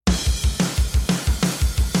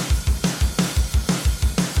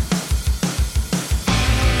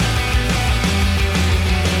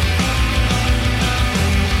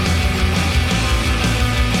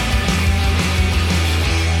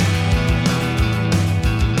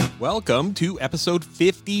Welcome to episode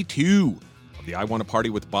 52 of the I Want to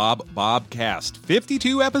Party with Bob Bobcast.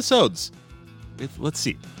 52 episodes.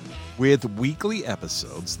 With weekly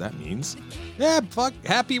episodes, that means,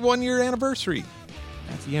 happy 1 year anniversary.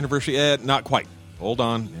 Happy anniversary. Not quite. Hold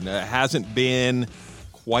on. It hasn't been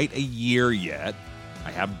quite a year yet.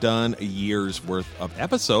 I have done a year's worth of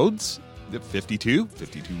episodes. 52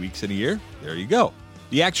 weeks in a year. There you go.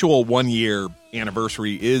 The actual 1 year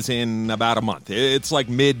anniversary is in about a month. It's like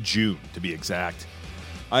mid-June, to be exact.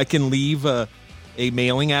 I can leave a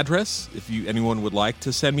mailing address if anyone would like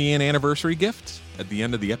to send me an anniversary gift at the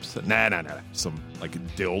end of the episode. Nah. Some like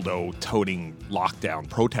dildo-toting lockdown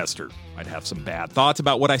protester. I'd have some bad thoughts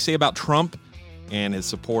about what I say about Trump and his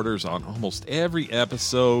supporters on almost every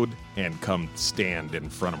episode and come stand in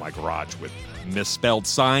front of my garage with misspelled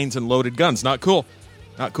signs and loaded guns. Not cool.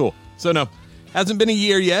 So no. Hasn't been a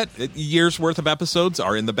year yet. A year's worth of episodes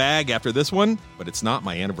are in the bag after this one, but it's not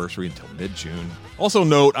my anniversary until mid-June. Also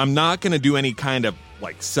note, I'm not going to do any kind of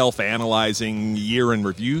like self-analyzing year in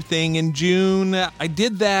review thing in June. I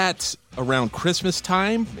did that around Christmas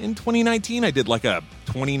time in 2019. I did like a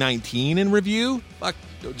 2019 in review. Fuck,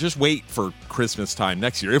 just wait for Christmas time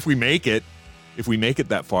next year. If we make it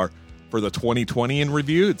that far. For the 2020 in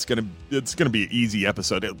review, it's gonna be an easy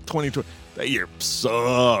episode. 2020, that year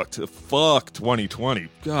sucked. Fuck 2020.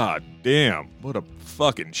 God damn, what a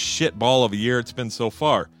fucking shitball of a year it's been so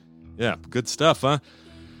far. Yeah, good stuff, huh?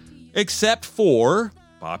 Except for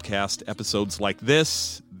Bobcast episodes like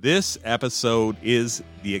this. This episode is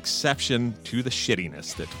the exception to the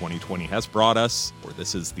shittiness that 2020 has brought us. Or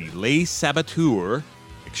this is the Les Saboteurs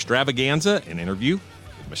Extravaganza, an interview.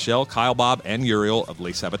 Michelle, Kyle, Bob, and Uriel of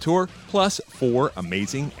Les Saboteurs, plus 4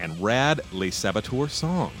 amazing and rad Les Saboteurs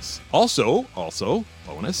songs. Also,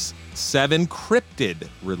 bonus, 7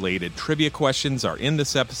 cryptid-related trivia questions are in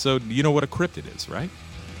this episode. You know what a cryptid is, right?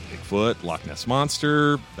 Bigfoot, Loch Ness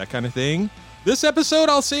Monster, that kind of thing. This episode,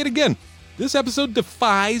 I'll say it again, this episode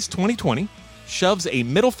defies 2020, shoves a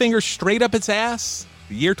middle finger straight up its ass,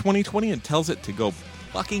 the year 2020, and tells it to go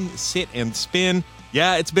fucking sit and spin.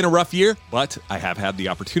 Yeah, it's been a rough year, but I have had the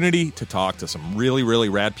opportunity to talk to some really, really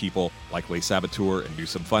rad people like Les Saboteurs and do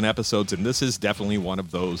some fun episodes, and this is definitely one of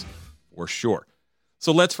those for sure.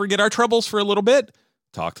 So let's forget our troubles for a little bit,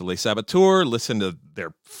 talk to Les Saboteurs, listen to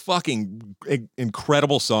their fucking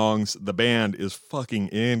incredible songs. The band is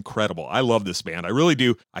fucking incredible. I love this band. I really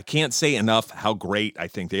do. I can't say enough how great I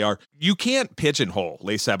think they are. You can't pigeonhole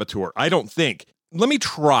Les Saboteurs, I don't think. Let me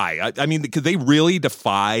try. I mean, because they really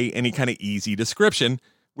defy any kind of easy description,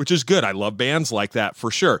 which is good. I love bands like that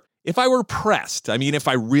for sure. If I were pressed, if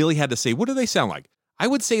I really had to say, what do they sound like? I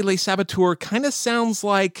would say Les Saboteurs kind of sounds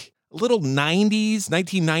like a little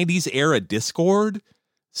 1990s era Discord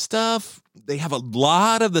stuff. They have a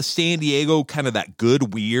lot of the San Diego, kind of that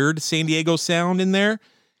good, weird San Diego sound in there,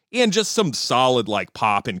 and just some solid like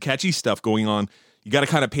pop and catchy stuff going on. You got to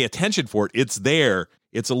kind of pay attention for it. It's there.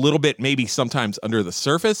 It's a little bit maybe sometimes under the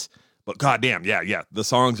surface, but goddamn, yeah, the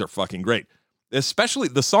songs are fucking great. Especially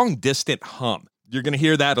the song Distant Hum. You're going to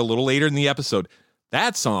hear that a little later in the episode.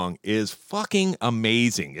 That song is fucking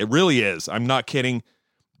amazing. It really is. I'm not kidding.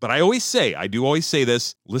 But I do always say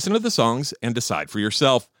this, listen to the songs and decide for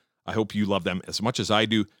yourself. I hope you love them as much as I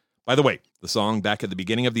do. By the way, the song back at the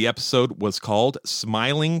beginning of the episode was called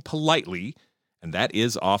Smiling Politely, and that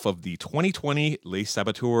is off of the 2020 Les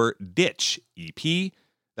Saboteurs Ditch EP.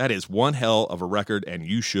 That is one hell of a record, and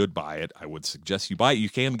you should buy it. I would suggest you buy it. You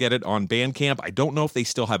can get it on Bandcamp. I don't know if they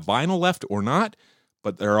still have vinyl left or not,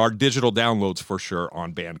 but there are digital downloads for sure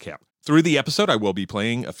on Bandcamp. Through the episode, I will be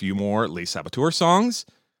playing a few more Les Saboteurs songs.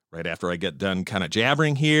 Right after I get done kind of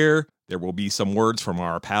jabbering here, there will be some words from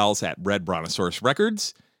our pals at Red Brontosaurus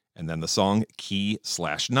Records, and then the song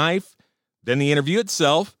Key/Knife, then the interview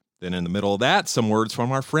itself. Then in the middle of that, some words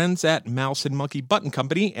from our friends at Mouse and Monkey Button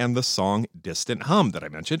Company and the song Distant Hum that I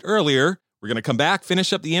mentioned earlier. We're going to come back,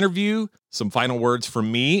 finish up the interview, some final words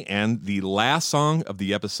from me, and the last song of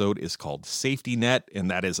the episode is called Safety Net,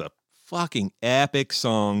 and that is a fucking epic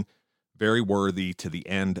song, very worthy to the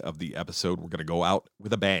end of the episode. We're going to go out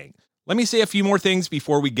with a bang. Let me say a few more things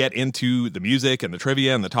before we get into the music and the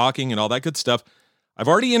trivia and the talking and all that good stuff. I've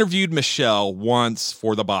already interviewed Michelle once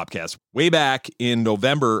for the Bobcast, way back in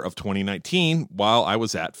November of 2019 while I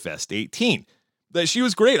was at Fest 18. She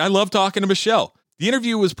was great. I love talking to Michelle. The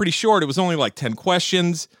interview was pretty short. It was only like 10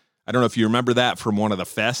 questions. I don't know if you remember that from one of the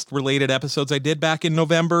Fest-related episodes I did back in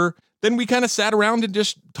November. Then we kind of sat around and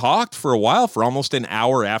just talked for a while, for almost an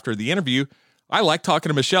hour after the interview. I like talking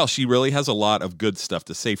to Michelle. She really has a lot of good stuff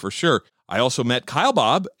to say for sure. I also met Kyle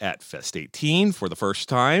Bob at Fest 18 for the first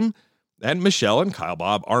time. And Michelle and Kyle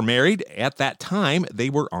Bob are married. At that time, they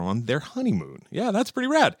were on their honeymoon. Yeah, that's pretty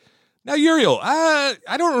rad. Now, Uriel, I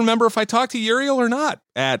don't remember if I talked to Uriel or not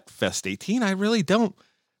at Fest 18. I really don't.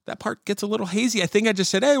 That part gets a little hazy. I think I just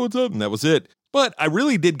said, hey, what's up? And that was it. But I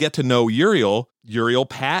really did get to know Uriel. Uriel,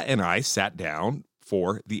 Pat, and I sat down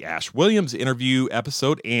for the Ash Williams interview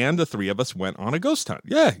episode, and the three of us went on a ghost hunt.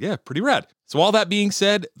 Yeah, pretty rad. So all that being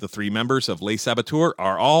said, the three members of Les Saboteurs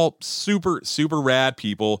are all super, super rad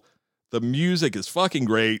people. The music is fucking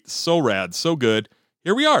great. So rad, so good.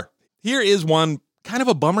 Here we are. Here is one kind of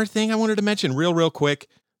a bummer thing I wanted to mention real quick.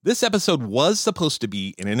 This episode was supposed to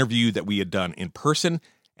be an interview that we had done in person,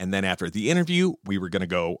 and then after the interview, we were going to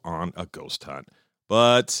go on a ghost hunt.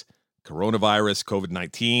 But coronavirus,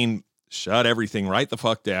 COVID-19, shut everything right the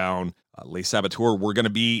fuck down. Les Saboteurs were going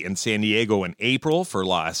to be in San Diego in April for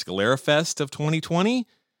La Escalera Fest of 2020.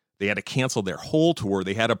 They had to cancel their whole tour.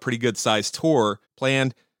 They had a pretty good sized tour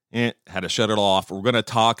planned, and had to shut it off. We're going to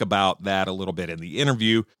talk about that a little bit in the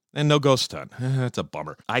interview. And no ghost hunt. That's a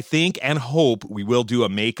bummer. I think and hope we will do a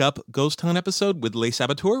makeup ghost hunt episode with Les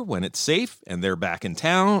Saboteurs when it's safe and they're back in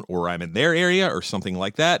town, or I'm in their area or something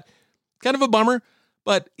like that. Kind of a bummer,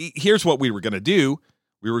 but here's what we were going to do.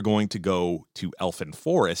 We were going to go to Elfin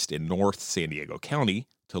Forest in North San Diego County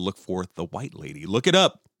to look for the White Lady. Look it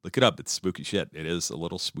up. It's spooky shit. It is a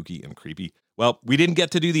little spooky and creepy. Well, we didn't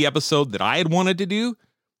get to do the episode that I had wanted to do.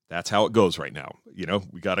 That's how it goes right now. You know,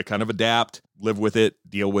 we got to kind of adapt, live with it,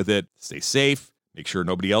 deal with it, stay safe, make sure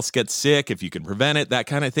nobody else gets sick if you can prevent it, that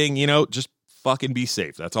kind of thing. You know, just fucking be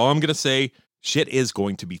safe. That's all I'm going to say. Shit is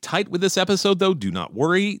going to be tight with this episode, though. Do not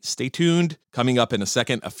worry. Stay tuned. Coming up in a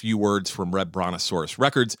second, a few words from Red Brontosaurus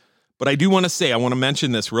Records. But I do want to say, I want to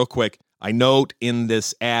mention this real quick. I note in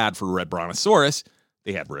this ad for Red Brontosaurus,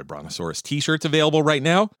 they have Red Brontosaurus t-shirts available right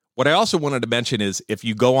now. What I also wanted to mention is if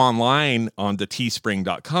you go online onto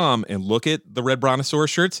teespring.com and look at the Red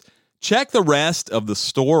Brontosaurus shirts, check the rest of the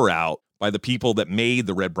store out by the people that made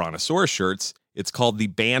the Red Brontosaurus shirts. It's called the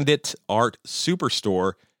Bandit Art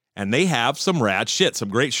Superstore, and they have some rad shit, some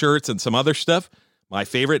great shirts and some other stuff. My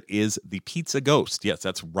favorite is the Pizza Ghost. Yes,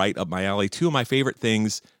 that's right up my alley. Two of my favorite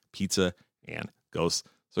things, pizza and ghosts.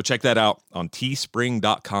 So check that out on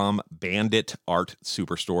teespring.com, Bandit Art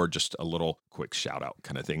Superstore. Just a little quick shout out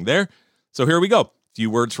kind of thing there. So here we go. A few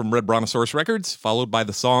words from Red Brontosaurus Records, followed by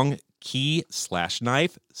the song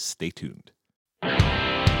Key/Knife. Stay tuned.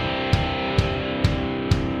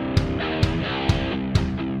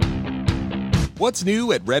 What's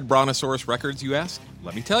new at Red Brontosaurus Records, you ask?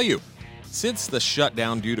 Let me tell you. Since the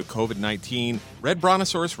shutdown due to COVID-19, Red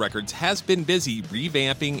Brontosaurus Records has been busy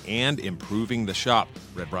revamping and improving the shop.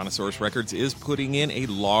 Red Brontosaurus Records is putting in a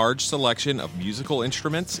large selection of musical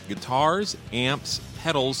instruments, guitars, amps,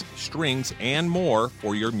 pedals, strings, and more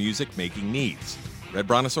for your music-making needs. Red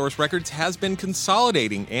Brontosaurus Records has been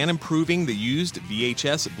consolidating and improving the used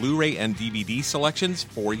VHS, Blu-ray, and DVD selections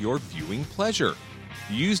for your viewing pleasure.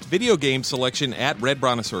 The used video game selection at Red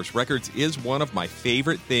Brontosaurus Records is one of my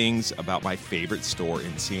favorite things about my favorite store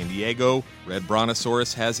in San Diego. Red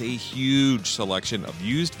Brontosaurus has a huge selection of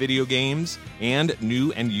used video games and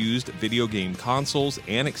new and used video game consoles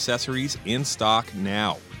and accessories in stock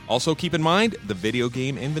now. Also keep in mind, the video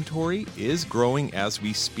game inventory is growing as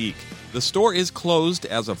we speak. The store is closed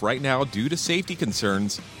as of right now due to safety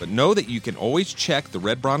concerns, but know that you can always check the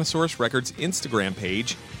Red Brontosaurus Records Instagram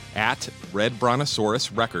page at Red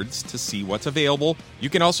Brontosaurus Records to see what's available. You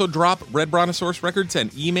can also drop Red Brontosaurus Records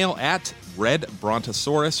an email at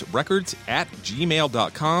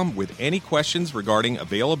redbrontosaurusrecords@gmail.com with any questions regarding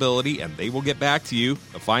availability, and they will get back to you.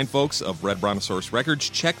 The fine folks of Red Brontosaurus Records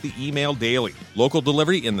check the email daily. Local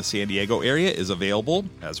delivery in the San Diego area is available,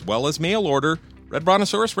 as well as mail order. Red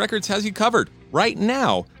Brontosaurus Records has you covered. Right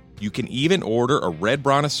now, you can even order a Red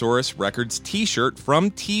Brontosaurus Records t-shirt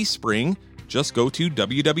from Teespring. Just go to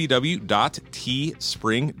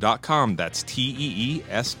www.teespring.com. That's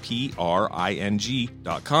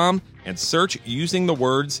TEESPRING.com and search using the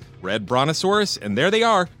words Red Brontosaurus. And there they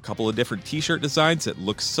are, a couple of different t-shirt designs that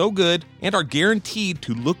look so good and are guaranteed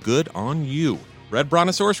to look good on you. Red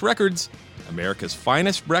Brontosaurus Records, America's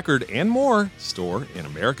finest record and more store in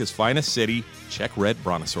America's finest city. Check Red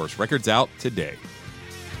Brontosaurus Records out today.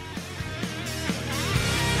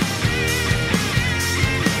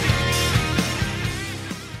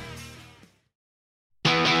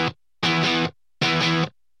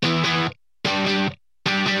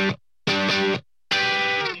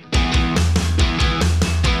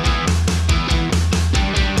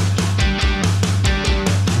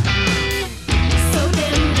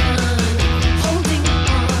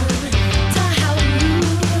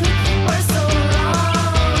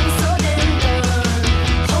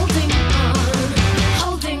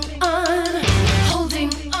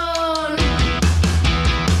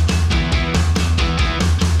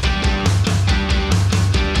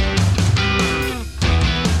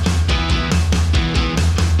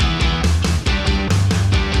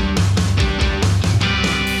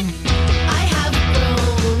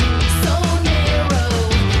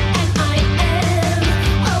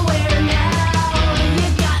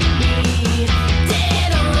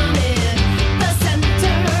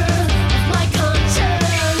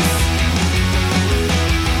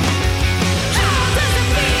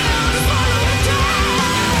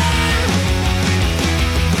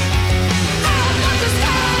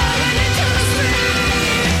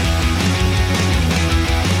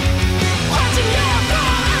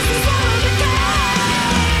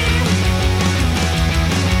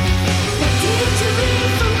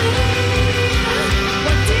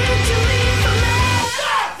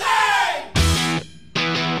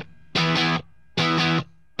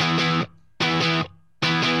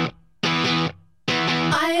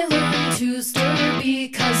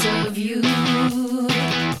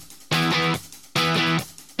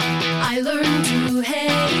 learned to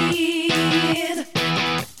hate.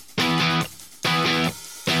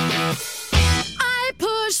 I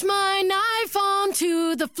push my knife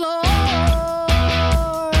onto the floor.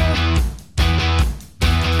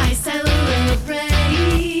 I celebrate.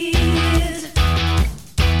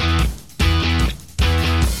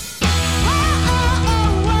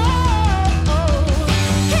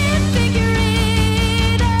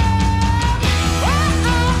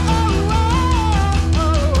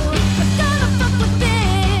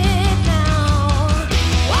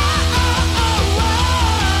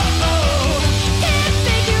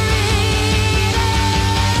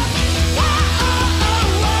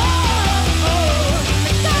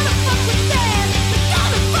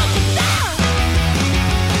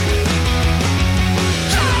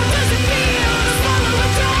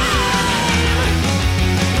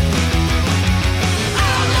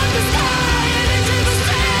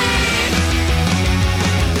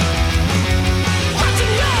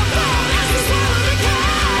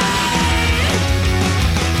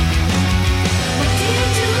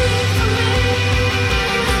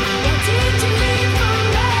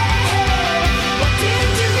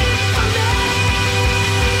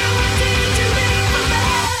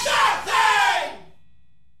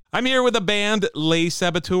 I'm here with the band Les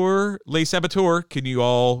Saboteurs. Les Saboteurs, can you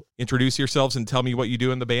all introduce yourselves and tell me what you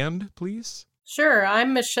do in the band, please? Sure,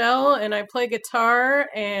 I'm Michelle, and I play guitar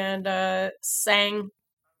and sang.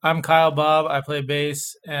 I'm Kyle Bob. I play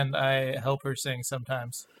bass, and I help her sing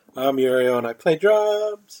sometimes. I'm Uriel, and I play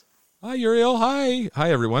drums. Hi, Uriel. Hi.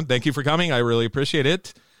 Hi, everyone. Thank you for coming. I really appreciate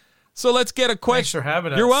it. So let's get a question. Thanks for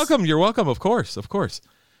having us. You're welcome. You're welcome. Of course. Of course.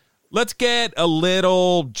 Let's get a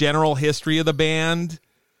little general history of the band.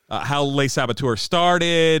 How Les Saboteurs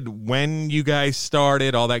started, when you guys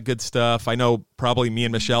started, all that good stuff. I know probably me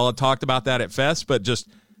and Michelle had talked about that at Fest, but just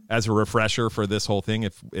as a refresher for this whole thing,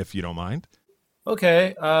 if you don't mind.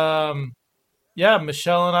 Okay. Yeah,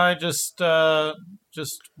 Michelle and I just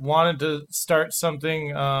wanted to start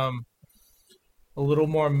something a little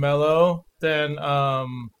more mellow than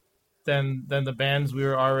the bands we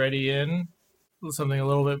were already in. Something a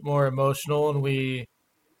little bit more emotional, and we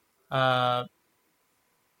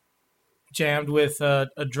jammed with a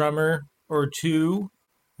drummer or two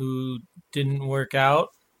who didn't work out.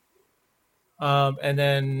 And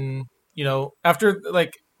then, after,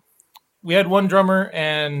 we had one drummer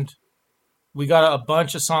and we got a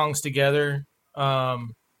bunch of songs together,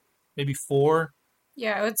 maybe 4.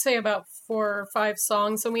 Yeah, I would say about 4 or 5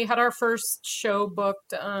 songs. And we had our first show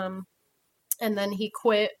booked, and then he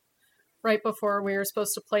quit right before we were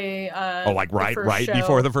supposed to play. Right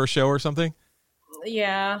before the first show or something?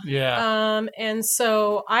 Yeah. Yeah. And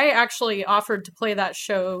so I actually offered to play that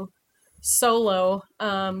show solo,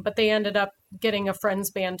 but they ended up getting a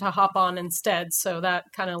friend's band to hop on instead. So that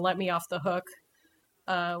kind of let me off the hook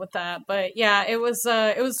with that. But yeah, it was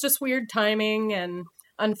just weird timing and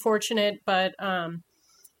unfortunate. But,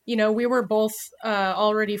 we were both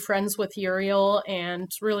already friends with Uriel and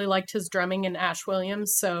really liked his drumming and Ash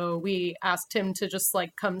Williams. So we asked him to just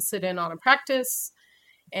come sit in on a practice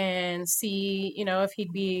and see, if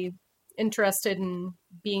he'd be interested in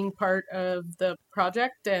being part of the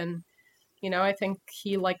project. And, I think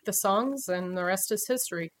he liked the songs, and the rest is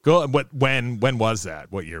history. Go. When was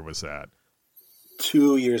that? What year was that?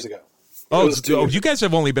 2 years ago. You guys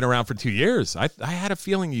have only been around for 2 years. I had a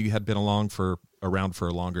feeling you had been around for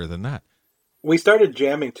longer than that. We started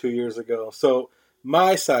jamming 2 years ago. So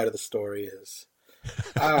my side of the story is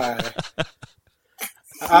I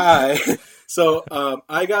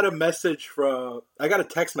got a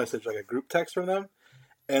text message, like a group text from them,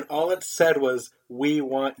 and all it said was, "We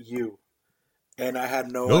want you," and I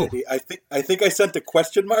had no idea. I think I sent a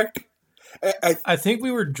question mark. I think we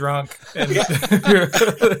were drunk and we were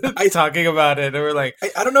talking about it, and we're like,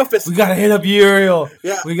 I don't know if it's we gotta hit up Uriel.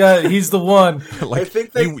 Yeah, he's the one. I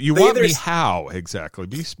think you want me how exactly?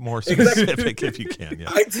 Be more specific if you can. Yeah.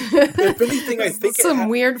 If anything, I think some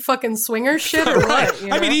weird fucking swinger shit or what?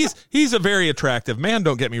 I mean, he's a very attractive man.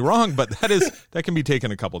 Don't get me wrong, but that can be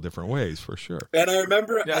taken a couple different ways for sure. And I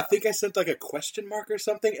remember, I think I sent a question mark or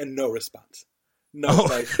something, and no response. No,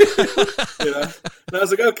 and I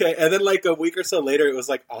was like, okay. And then a week or so later, it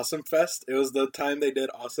was Awesome Fest. It was the time they did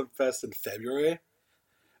Awesome Fest in February,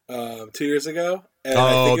 2 years ago. And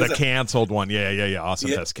I think the canceled one. Yeah.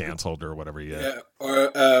 Awesome Fest canceled or whatever. Yeah.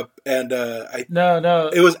 No.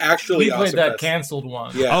 It was actually we played Awesome that Fest. Canceled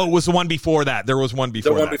one. Yeah. Oh, it was the one before that. There was one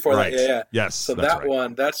before that. The one before right. that. Yeah. Yes. So that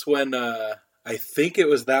one. That's when I think it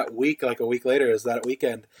was that week. A week later, is that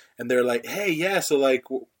weekend, and they're like, "Hey, yeah. So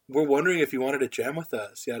we're wondering if you wanted to jam with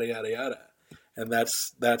us, yada, yada, yada." and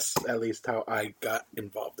that's at least how I got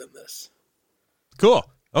involved in this. Cool.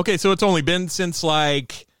 Okay, so it's only been since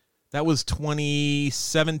like that was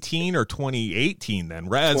 2017 or 2018 then,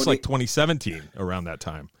 right? It's like 2017 around that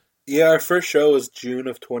time. Yeah, our first show was June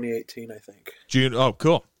of 2018, I think. June. Oh,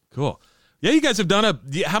 cool. Yeah, you guys have done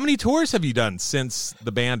how many tours have you done since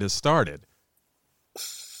the band has started?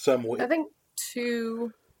 I think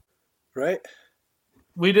 2. Right?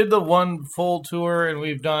 We did the one full tour, and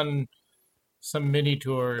we've done some mini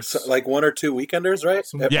tours. So, like 1 or 2 weekenders, right?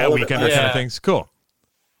 Yeah, weekender kind of things. Cool.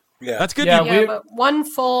 Yeah. That's good. Yeah, but one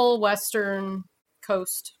full Western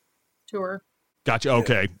Coast tour. Gotcha.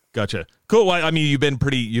 Okay. Gotcha. Cool. Well, I mean, you've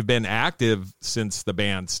been active since the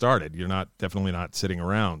band started. You're definitely not sitting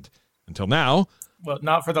around until now. Well,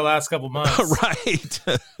 not for the last couple months. Right.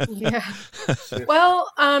 Yeah. Well,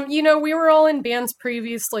 we were all in bands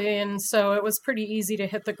previously, and so it was pretty easy to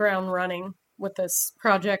hit the ground running with this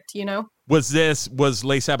project, Was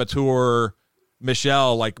Les Saboteur,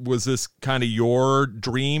 Michelle, like, was this kind of your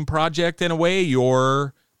dream project in a way,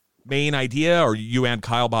 your main idea, or you and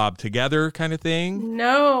Kyle Bob together kind of thing?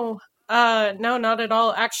 No, not at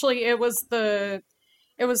all. Actually, it was the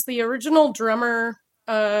original drummer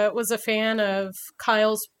was a fan of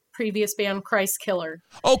Kyle's previous band, Christ Killer.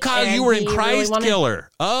 Oh, Kyle, you were in Christ Killer.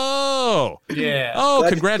 Oh, yeah. Oh,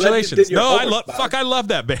 congratulations! No, I love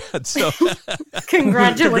that band. So,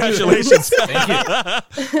 congratulations. Thank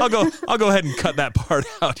you. I'll go ahead and cut that part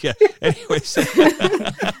out. Yeah. Anyways.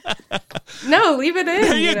 No, leave it in.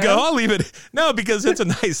 There you go. I'll leave it. No, because it's a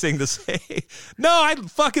nice thing to say. No, I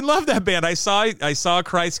fucking love that band. I saw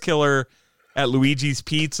Christ Killer at Luigi's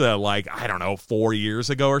Pizza, like, I don't know, 4 years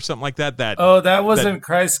ago or something like that. That wasn't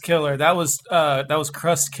Christ Killer. That was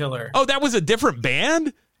Crust Killer. Oh, that was a different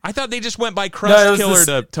band? I thought they just went by Crust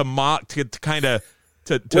Killer to mock, to kind of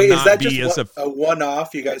to wait, not is that be just as a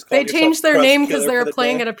one-off? You guys they changed their name because they were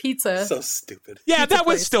playing at a pizza. So stupid. Yeah, that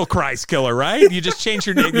was still Christ Killer, right? You just changed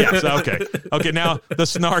your name. Yes, okay. Now the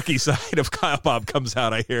snarky side of Kyle Bob comes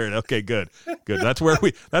out. I hear it. Okay, good. That's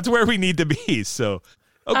where we need to be. So.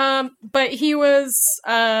 Okay. But he was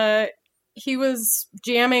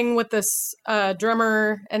jamming with this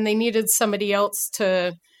drummer, and they needed somebody else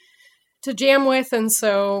to jam with, and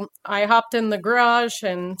so I hopped in the garage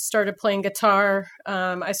and started playing guitar.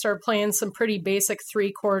 I started playing some pretty basic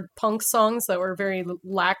 3-chord punk songs that were very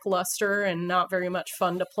lackluster and not very much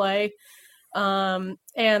fun to play. And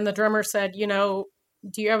the drummer said,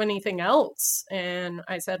 do you have anything else? And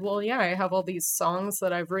I said, well, yeah, I have all these songs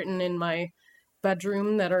that I've written in my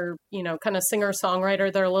bedroom that are, kind of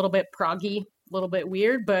singer-songwriter. They're a little bit proggy, a little bit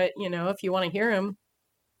weird, but, if you want to hear them,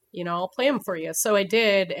 I'll play them for you. So I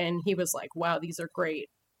did, and he was like, wow, these are great.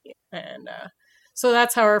 And so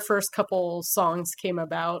that's how our first couple songs came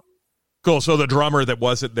about. Cool. So the drummer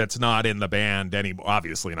that's not in the band anymore,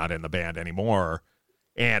 obviously not in the band anymore,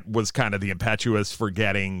 and was kind of the impetus for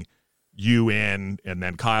getting you in, and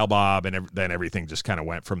then Kyle Bob, and then everything just kind of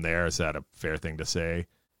went from there. Is that a fair thing to say?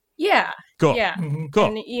 Yeah. Cool. Yeah. Mm-hmm. Cool.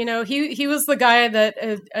 And, he was the guy that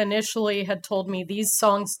initially had told me these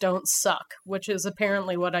songs don't suck, which is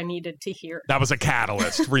apparently what I needed to hear. That was a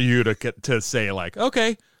catalyst for you to say, like,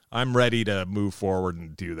 okay, I'm ready to move forward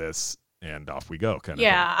and do this, and off we go. Kind of.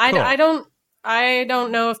 Yeah. Cool. I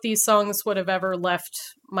don't know if these songs would have ever left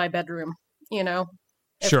my bedroom,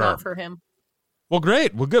 if sure. not for him. Well,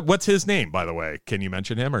 great. Well, good. What's his name, by the way? Can you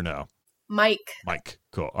mention him or no? Mike.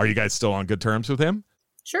 Cool. Are you guys still on good terms with him?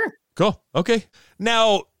 Sure. Cool. Okay.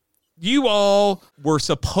 Now, you all were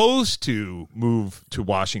supposed to move to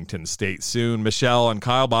Washington State soon. Michelle and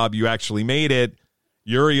Kyle Bob, you actually made it.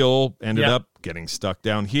 Uriel ended up getting stuck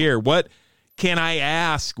down here. What can I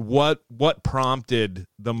ask? What prompted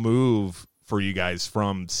the move for you guys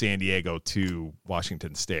from San Diego to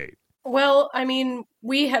Washington State? Well, I mean,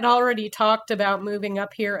 we had already talked about moving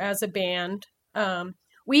up here as a band.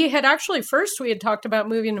 We had talked about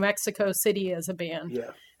moving to Mexico City as a band.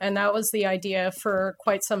 Yeah. And that was the idea for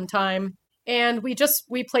quite some time. And we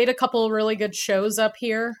played a couple really good shows up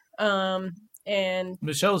here. And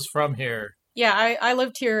Michelle's from here. Yeah, I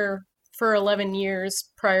lived here for 11 years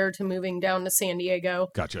prior to moving down to San Diego.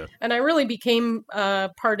 Gotcha. And I really became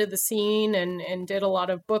part of the scene and did a lot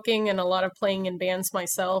of booking and a lot of playing in bands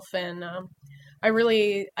myself. And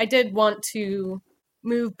I did want to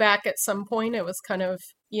move back at some point. It was kind of,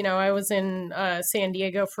 I was in San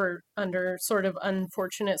Diego under sort of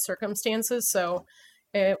unfortunate circumstances. So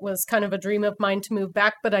it was kind of a dream of mine to move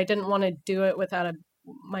back, but I didn't want to do it without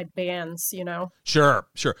my bands, Sure.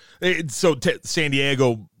 So San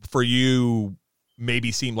Diego for you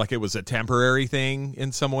maybe seemed like it was a temporary thing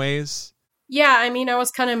in some ways? Yeah, I mean, I was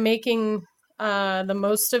kind of making the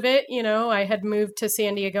most of it. I had moved to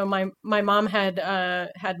San Diego. My mom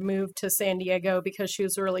had moved to San Diego because she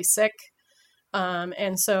was really sick.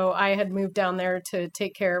 And so I had moved down there to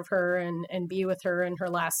take care of her and be with her in her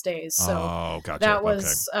last days. So gotcha. that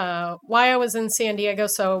was why I was in San Diego.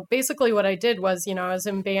 So basically what I did was, I was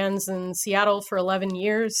in bands in Seattle for 11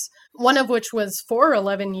 years, one of which was for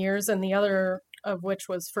 11 years and the other of which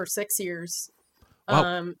was for 6 years.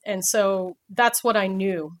 Wow. And so that's what I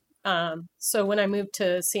knew. So when I moved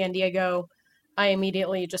to San Diego, I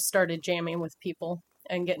immediately just started jamming with people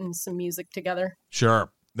and getting some music together.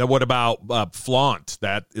 Sure. Now, what about Flaunt?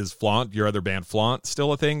 That is Flaunt, your other band, Flaunt,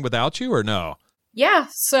 still a thing without you or no? Yeah,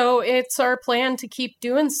 so it's our plan to keep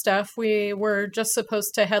doing stuff. We were just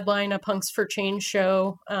supposed to headline a Punks for Change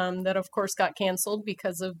show that, of course, got canceled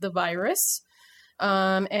because of the virus.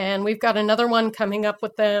 And we've got another one coming up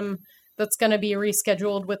with them that's going to be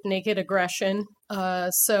rescheduled with Naked Aggression.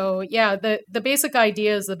 So, yeah, the basic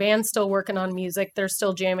idea is the band's still working on music. They're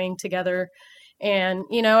still jamming together. And,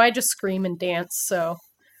 I just scream and dance, so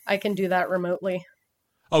I can do that remotely.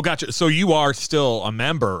 Oh, gotcha. So you are still a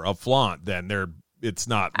member of Flaunt then. It's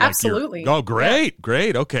not like absolutely. Oh, great. Yeah.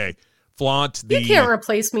 Great. Okay. Flaunt. You can't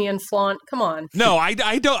replace me in Flaunt. Come on. No, I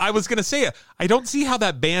don't. I was going to say, I don't see how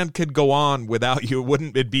that band could go on without you.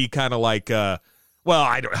 Wouldn't it be kind of like,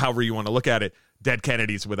 however you want to look at it, Dead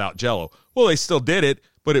Kennedys without Jello? Well, they still did it,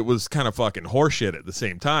 but it was kind of fucking horseshit at the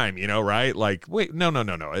same time, right? Like, wait, no.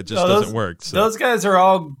 It just doesn't work. So. Those guys are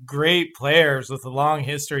all great players with a long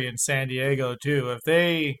history in San Diego, too. If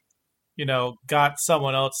they, got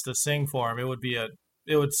someone else to sing for them,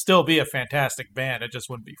 it would still be a fantastic band. It just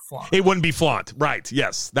wouldn't be Flaunt. It wouldn't be Flaunt. Right.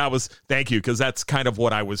 Yes. Thank you. Because that's kind of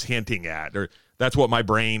what I was hinting at, or that's what my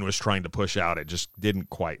brain was trying to push out. It just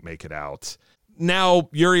didn't quite make it out. Now,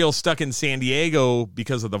 Uriel's stuck in San Diego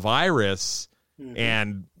because of the virus,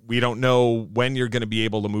 and we don't know when you're going to be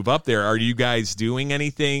able to move up there. Are you guys doing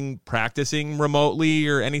anything, practicing remotely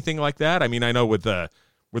or anything like that? I mean, I know with a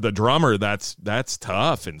drummer, that's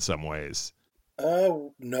tough in some ways.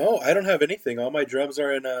 No, I don't have anything. All my drums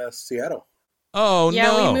are in Seattle. Oh, yeah,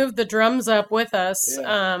 no. we moved the drums up with us.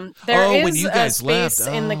 Yeah. There is when you guys a space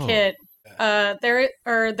left. in the kit.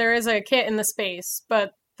 There is a kit in the space,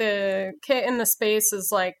 but the kit in the space is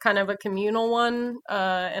like kind of a communal one,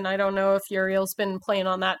 and I don't know if Uriel's been playing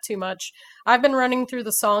on that too much. I've been running through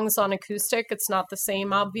the songs on acoustic. It's not the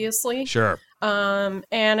same, obviously. Sure. And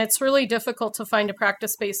it's really difficult to find a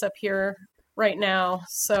practice space up here right now.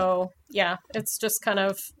 So, yeah, it's just kind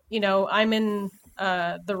of, I'm in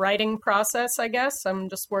the writing process, I guess. I'm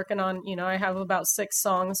just working on, I have about 6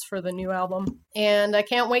 songs for the new album, and I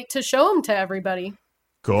can't wait to show them to everybody.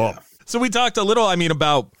 Cool. So we talked a little,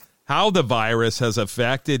 about how the virus has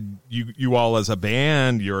affected you all as a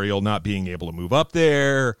band, Uriel not being able to move up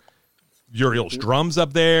there, Uriel's drums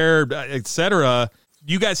up there, etc.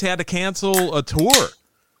 You guys had to cancel a tour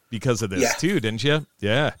because of this too, didn't you?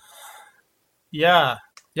 Yeah. Yeah,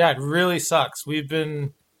 it really sucks. We've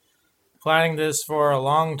been planning this for a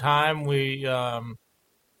long time. We've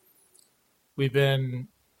been,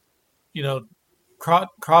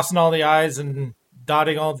 crossing all the I's and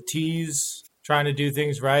dotting all the T's, trying to do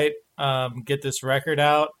things right, get this record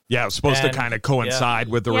out. Yeah, it was supposed to kind of coincide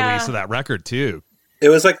with the release of that record too. It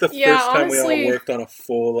was like the first time honestly, we all worked on a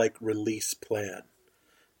full release plan.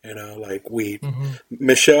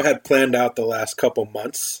 Michelle had planned out the last couple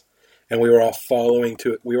months, and we were all following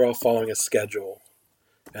a schedule,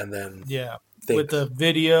 and then with the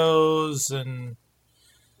videos and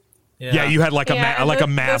you had like a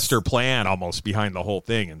master plan almost behind the whole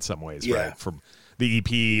thing in some ways, right? From the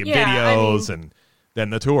EP and videos, and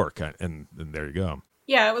then the tour, and there you go.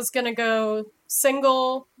 Yeah, it was gonna go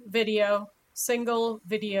single video,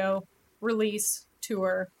 release,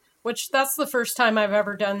 tour, which that's the first time I've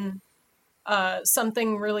ever done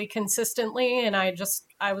something really consistently, and I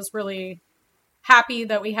was really happy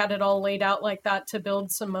that we had it all laid out like that to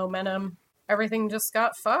build some momentum. Everything just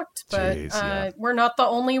got fucked, but we're not the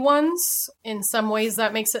only ones. In some ways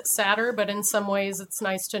that makes it sadder, but in some ways it's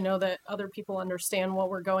nice to know that other people understand what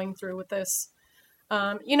we're going through with this.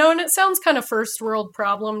 And it sounds kind of first world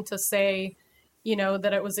problem to say,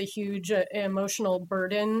 that it was a huge emotional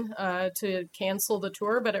burden to cancel the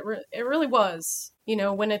tour, but it really was.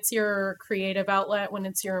 When it's your creative outlet, when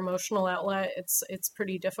it's your emotional outlet, it's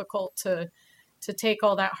pretty difficult to take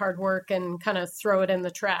all that hard work and kind of throw it in the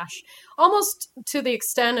trash, almost to the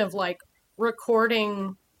extent of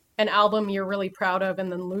recording an album you're really proud of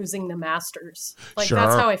and then losing the masters. That's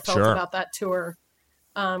how I felt about that tour.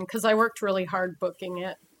 Because I worked really hard booking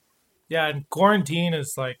it. Yeah, and quarantine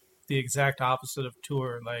is the exact opposite of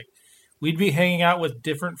tour. we'd be hanging out with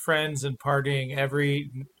different friends and partying every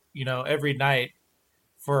night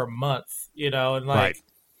for a month, and Right.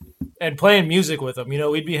 and playing music with them.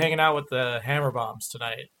 We'd be hanging out with the Hammer Bombs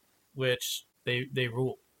tonight, which they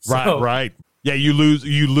rule. Right. Yeah, you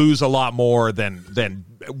lose a lot more than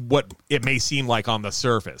what it may seem like on the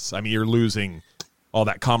surface. I mean, you're losing all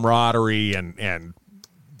that camaraderie and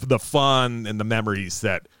the fun and the memories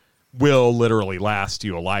that will literally last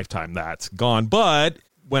you a lifetime. That's gone. But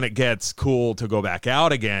when it gets cool to go back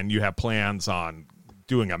out again, you have plans on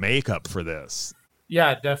doing a makeup for this.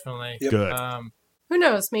 Yeah, definitely. Yep. Good. Who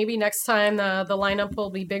knows? Maybe next time the lineup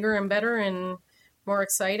will be bigger and better and more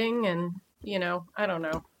exciting, and I don't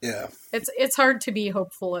know. Yeah. It's hard to be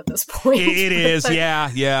hopeful at this point. It is,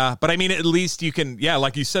 yeah. But I mean, at least you can,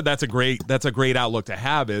 like you said, that's a great outlook to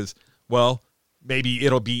have. Is, well, maybe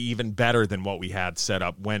it'll be even better than what we had set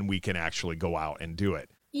up when we can actually go out and do it.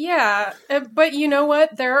 Yeah, but you know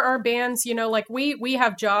what? There are bands, like we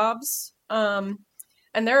have jobs, and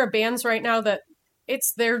there are bands right now that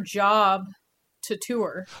it's their job to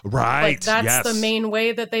tour. Right. Like that's yes. the main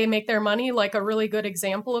way that they make their money. Like a really good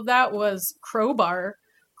example of that was Crowbar.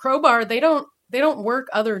 Crowbar, they don't work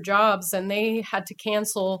other jobs, and they had to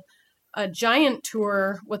cancel a giant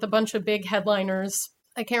tour with a bunch of big headliners.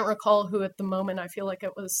 I can't recall who at the moment. I feel like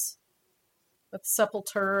it was with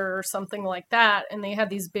Sepultura or something like that, and they had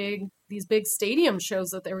these big stadium shows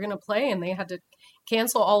that they were going to play, and they had to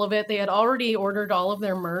cancel all of it. They had already ordered all of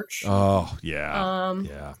their merch. Oh, yeah.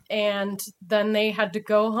 Yeah. And then they had to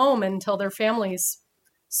go home and tell their families,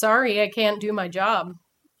 sorry, I can't do my job,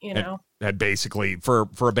 And basically, for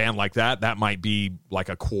a band like that, that might be like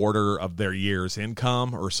a quarter of their year's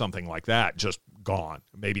income or something like that, just gone.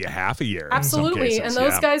 Maybe a half a year. Absolutely. In some cases, and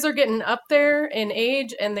those guys are getting up there in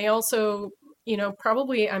age, and they also,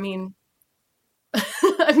 probably, I mean,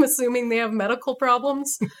 I'm assuming they have medical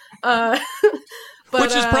problems. But,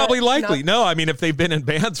 which is probably likely. No, I mean, if they've been in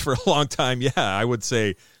bands for a long time, yeah, I would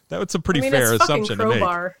say that's a pretty fair it's assumption to make.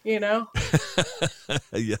 Crowbar,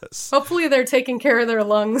 Yes. Hopefully they're taking care of their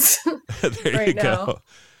lungs There right you now. go.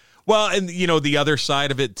 Well, and the other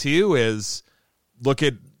side of it too is look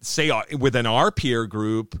at, say, within our peer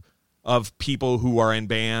group of people who are in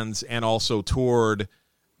bands and also toured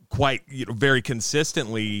quite very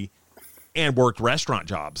consistently and worked restaurant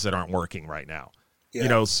jobs that aren't working right now.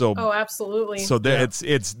 Yeah. So Oh, absolutely. So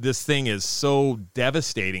it's this thing is so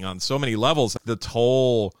devastating on so many levels. The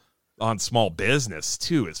toll on small business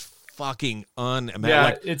too is fucking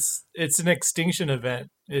unimaginable. Yeah, it's an extinction event.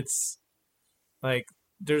 It's like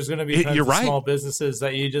there's going to be tons you're of right. small businesses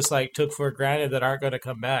that you just like took for granted that aren't going to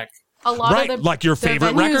come back. A lot Right, of the, like your the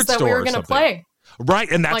favorite venues record that store we or were going to something. play. Right,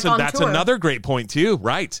 and that's Like on that's tour. another great point too.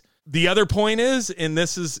 Right. The other point is, and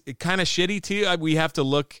this is kind of shitty too. We have to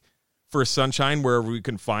look for sunshine wherever we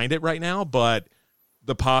can find it right now, but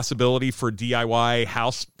the possibility for DIY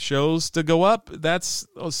house shows to go up, that's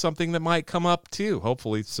something that might come up too,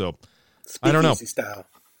 hopefully. So I don't know. Speakeasy style.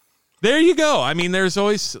 There you go. I mean, there's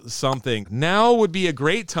always something. Now would be a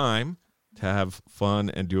great time to have fun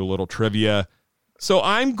and do a little trivia. So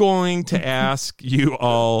I'm going to ask you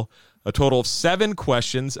all a total of 7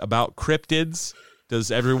 questions about cryptids.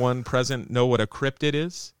 Does everyone present know what a cryptid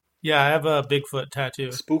is? Yeah, I have a Bigfoot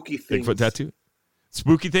tattoo. Spooky things. Bigfoot tattoo?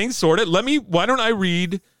 Spooky things, sort of. Why don't I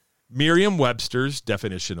read Merriam-Webster's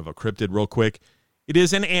definition of a cryptid real quick? It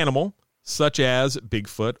is an animal, such as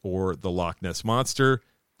Bigfoot or the Loch Ness Monster,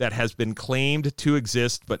 that has been claimed to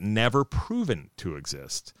exist but never proven to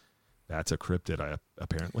exist. That's a cryptid,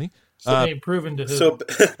 apparently. So they ain't proven to who. So,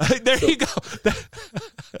 There you go.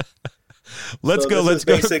 Let's so go. this Let's is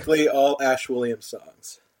go. basically all Ash Williams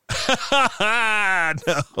songs.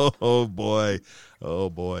 No, oh boy.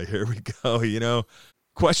 Here we go.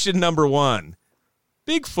 Question number 1.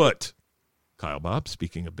 Bigfoot. Kyle Bob,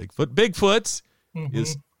 speaking of Bigfoot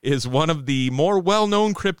is one of the more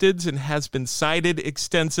well-known cryptids and has been cited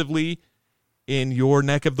extensively in your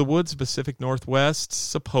neck of the woods, Pacific Northwest,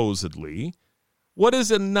 supposedly. What is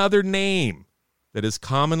another name that is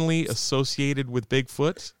commonly associated with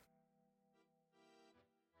Bigfoot?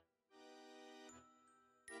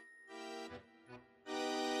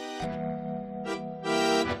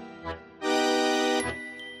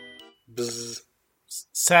 Bzz.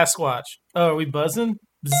 Sasquatch. Oh, are we buzzing?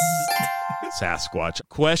 Bzz. Sasquatch.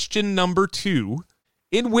 Question number 2.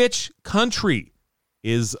 In which country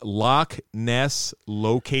is Loch Ness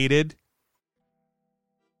located?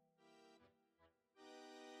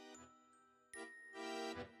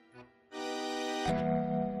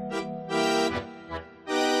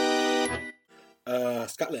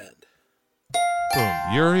 Scotland. Boom.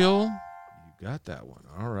 Uriel, you got that one.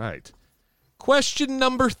 All right. Question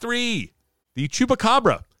number 3. The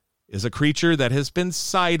chupacabra is a creature that has been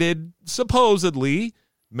sighted, supposedly,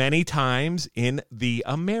 many times in the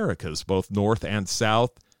Americas, both North and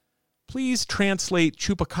South. Please translate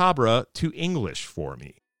chupacabra to English for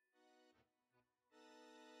me.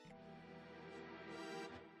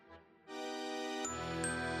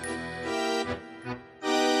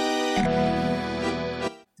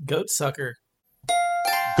 Goat sucker.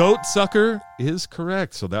 Goat sucker is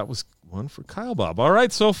correct. So that was one for Kyle Bob. All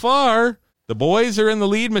right, so far, the boys are in the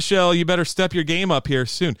lead, Michelle. You better step your game up here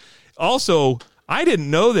soon. Also, I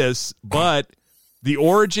didn't know this, but the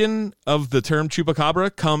origin of the term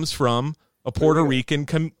chupacabra comes from a Puerto Rican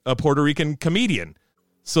comedian.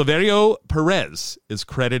 Silverio Perez is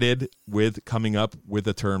credited with coming up with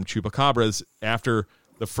the term chupacabras after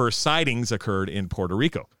the first sightings occurred in Puerto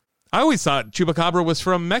Rico. I always thought chupacabra was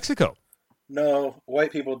from Mexico. No,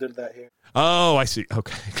 white people did that here. Oh, I see.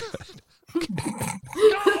 Okay, good.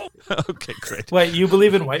 No! Okay, great. Wait, you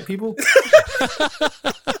believe in white people?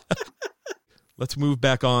 Let's move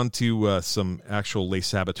back on to some actual Les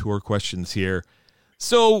Saboteurs questions here.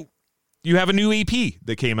 So, you have a new EP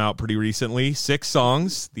that came out pretty recently, 6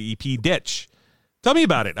 songs, the EP Ditch. Tell me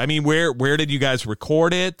about it. I mean, where did you guys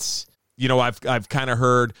record it? You know, I've kind of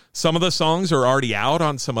heard some of the songs are already out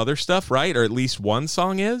on some other stuff, right? Or at least one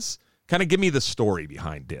song is. Kind of give me the story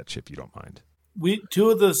behind Ditch, if you don't mind. 2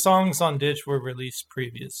 of the songs on Ditch were released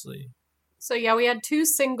previously. So yeah, we had 2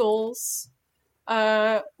 singles.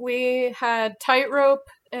 We had Tightrope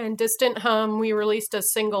and Distant Hum. We released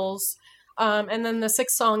as singles. And then the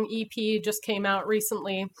 6-song EP just came out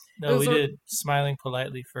recently. No, we did Smiling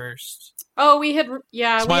Politely first. Oh, we had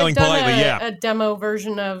Smiling Politely, a demo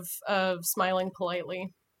version of Smiling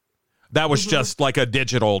Politely. That was just like a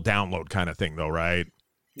digital download kind of thing, though, right?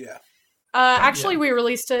 Yeah. Actually, we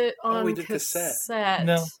released it on we did cassette.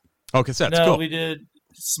 No. Oh, cassettes, No, cool. we did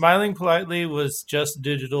Smiling Politely was just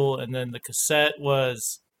digital, and then the cassette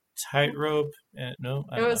was Tightrope. And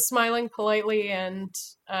it was Smiling Politely and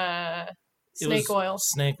Snake Oil.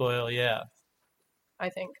 Snake Oil, yeah. I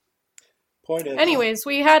think. Point is, Anyways,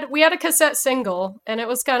 we had a cassette single, and it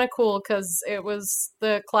was kind of cool because it was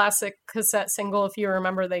the classic cassette single. If you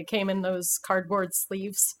remember, they came in those cardboard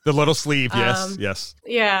sleeves. The little sleeve, yes.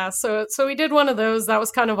 Yeah, so we did one of those. That was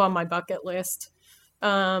kind of on my bucket list.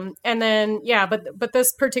 And then but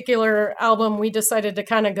this particular album, we decided to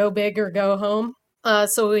kind of go big or go home.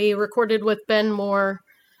 So we recorded with Ben Moore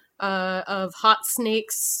of Hot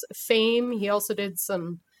Snakes fame. He also did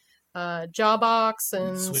some Jawbox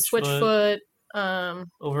and Switchfoot.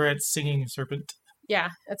 Over at Singing Serpent.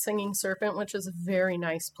 Yeah, at Singing Serpent, which is a very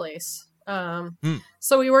nice place.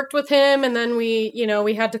 So we worked with him, and then we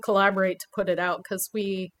had to collaborate to put it out because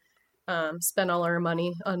we spent all our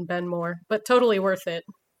money on Ben Moore, but totally worth it.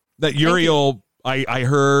 That Uriel, I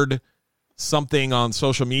heard something on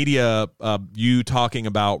social media, you talking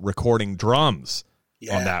about recording drums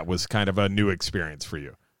on that was kind of a new experience for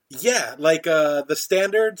you. Yeah, like the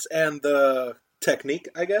standards and the technique,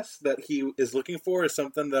 I guess, that he is looking for is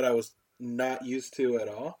something that I was not used to at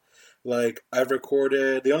all. Like, I've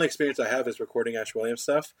recorded, the only experience I have is recording Ash Williams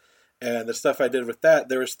stuff, and the stuff I did with that,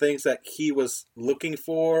 there was things that he was looking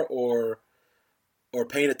for or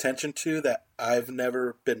paying attention to that I've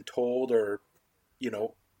never been told or,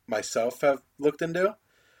 myself have looked into.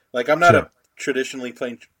 Like, I'm not a traditionally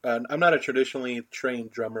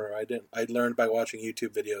trained drummer. I learned by watching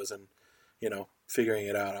YouTube videos and, figuring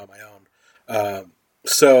it out on my own.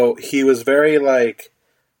 So he was very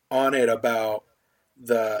on it about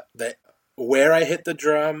the where I hit the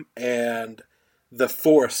drum and the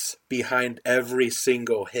force behind every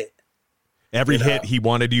single hit. Every hit, he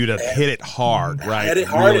wanted you to hit it hard, right? Hit it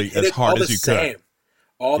hard, really, as hard as you could.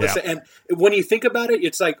 All the same. And when you think about it,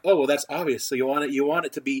 it's like, oh, well, that's obvious. So you want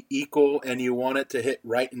it to be equal, and you want it to hit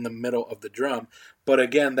right in the middle of the drum. But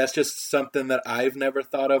again, that's just something that I've never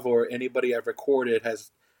thought of, or anybody I've recorded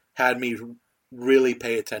has had me really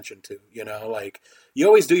pay attention to. You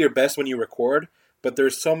always do your best when you record, but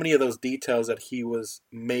there's so many of those details that he was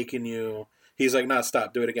making you. He's like, no,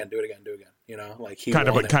 stop, do it again. He kind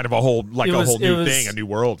of a whole new thing, a new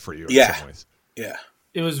world for you. Yeah, in some ways. Yeah.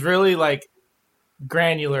 It was really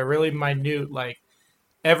granular, really minute.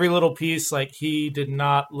 Every little piece, he did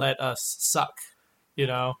not let us suck. He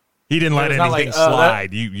didn't let anything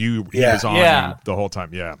slide. He was on you the whole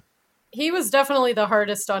time. Yeah. He was definitely the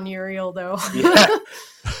hardest on Uriel, though. Yeah.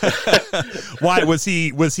 Why was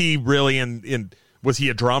he really was he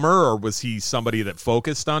a drummer, or was he somebody that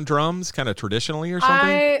focused on drums kind of traditionally or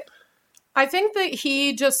something? I think that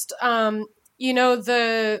he just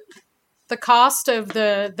the cost of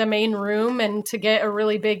the main room and to get a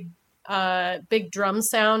really big big drum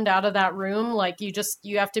sound out of that room. Like you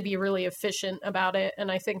have to be really efficient about it.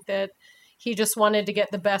 And I think that he just wanted to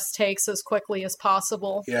get the best takes as quickly as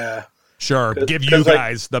possible. Yeah. Sure. Give you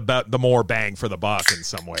guys the more bang for the buck in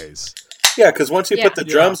some ways. Yeah, because once you put the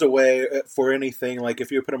drums away for anything, like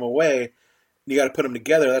if you put them away, you got to put them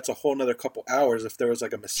together. That's a whole nother couple hours if there was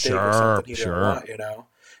like a mistake or something he didn't want, you know?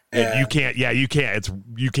 And you can't.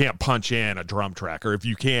 You can't punch in a drum track, or if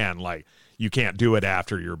you can, like, you can't do it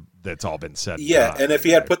after that's all been said. Yeah, and if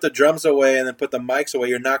you had put the drums away and then put the mics away,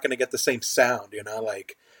 you're not going to get the same sound, you know?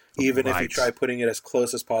 Like, even if you try putting it as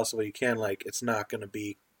close as possible you can, like, it's not going to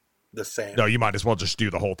be the same. No, you might as well just do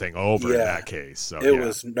the whole thing over in that case. So it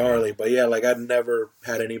was gnarly, but yeah, like, I'd never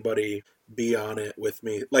had anybody be on it with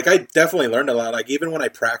me. Like, I definitely learned a lot. Like, even when I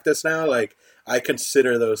practice now, like, I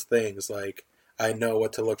consider those things. Like, I know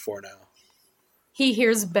what to look for now. He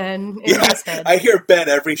hears Ben in his head. I hear Ben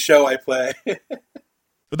every show I play.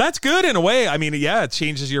 But that's good in a way. I mean, yeah, it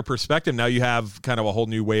changes your perspective. Now you have kind of a whole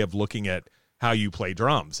new way of looking at how you play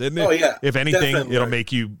drums. And if anything, it'll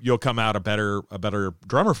make you'll come out a better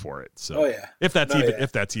drummer for it. So if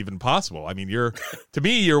that's even possible. I mean, you're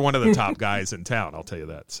one of the top guys in town, I'll tell you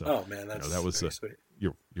that. So man, that's that was sweet.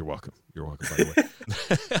 You're welcome. You're welcome, by the way.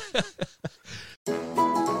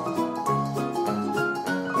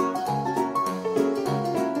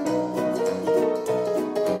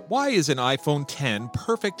 Why is an iPhone 10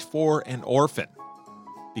 perfect for an orphan?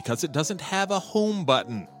 Because it doesn't have a home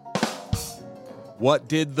button. What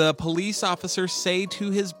did the police officer say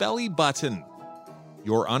to his belly button?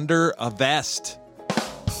 You're under a vest.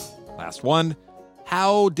 Last one.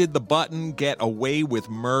 How did the button get away with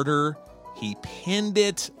murder? He pinned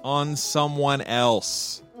it on someone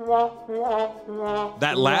else.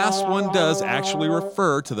 That last one does actually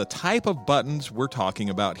refer to the type of buttons we're talking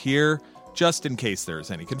about here, just in case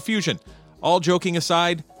there's any confusion. All joking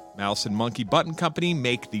aside, Mouse and Monkey Button Company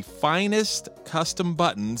make the finest custom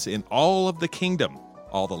buttons in all of the kingdom.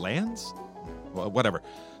 All the lands? Well, whatever.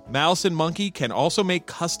 Mouse and Monkey can also make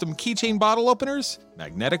custom keychain bottle openers,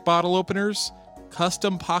 magnetic bottle openers,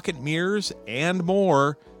 custom pocket mirrors, and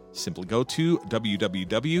more. Simply go to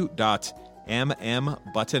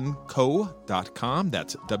www.mmbuttonco.com.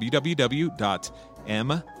 That's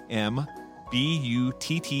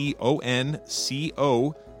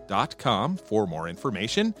www.mmbuttonco.com for more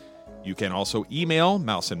information. You can also email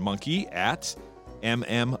Mouse and Monkey at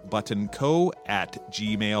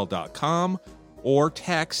mmbuttonco@gmail.com or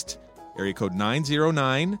text area code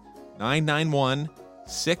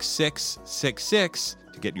 909-991-6666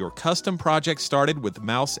 to get your custom project started with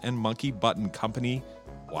Mouse and Monkey Button Company.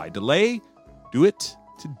 Why delay? Do it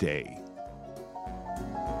today.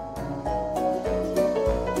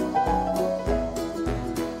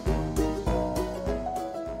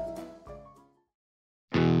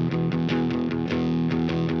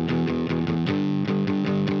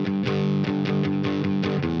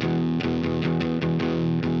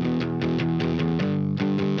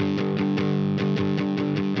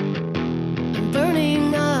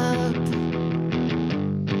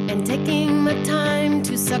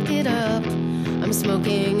 Suck it up. I'm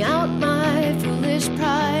smoking out my foolish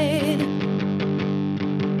pride.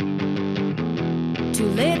 Too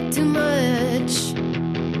late, too much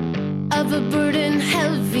of a burden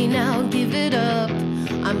heavy. Now give it up.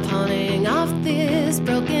 I'm pawning off this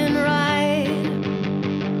broken ride.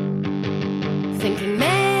 Thinking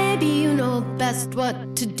maybe you know best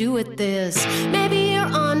what to do with this. Maybe you're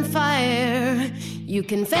on fire. You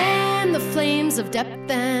can fan the flames of depth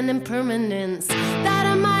and impermanence, that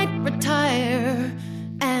I might retire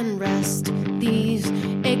and rest these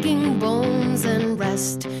aching bones and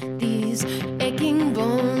rest these aching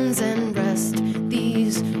bones and rest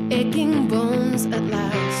these aching bones at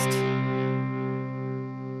last.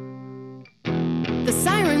 The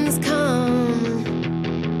sirens come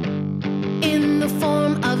in the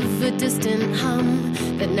form of a distant hum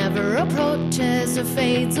that never approaches or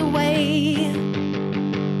fades away.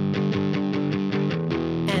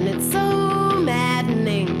 And it's so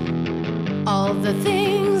maddening, all the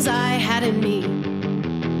things I had in me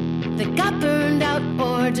that got burned out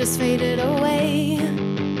or just faded away.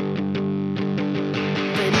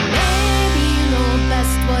 But maybe you know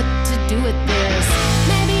best what to do with this.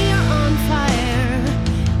 Maybe you're on fire,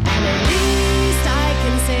 and at least I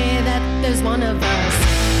can say that there's one of us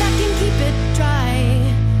that can keep it dry.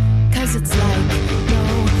 'Cause it's like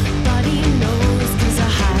nobody knows, 'cause I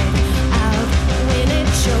hide out when it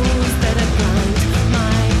shows that I grind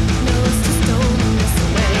my nose to stone this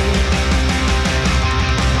away.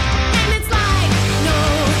 And it's like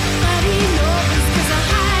nobody knows, 'cause I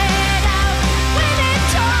hide out when it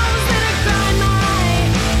shows that I grind my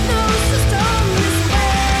nose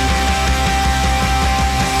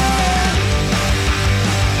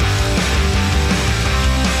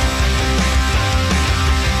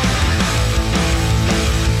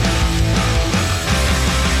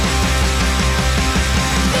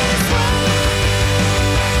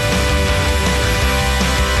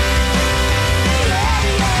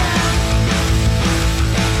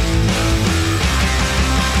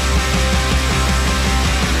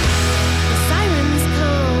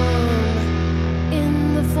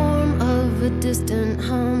of a distant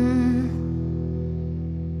hum.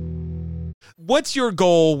 What's your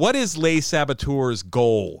goal? What is Les Saboteurs'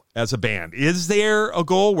 goal as a band? Is there a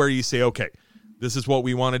goal where you say, okay, this is what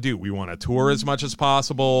we want to do. We want to tour as much as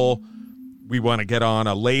possible. We want to get on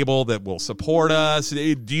a label that will support us.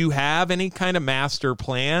 Do you have any kind of master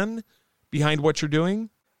plan behind what you're doing?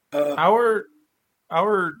 Our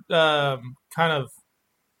kind of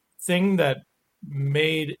thing that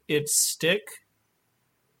made it stick,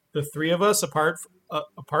 the three of us, apart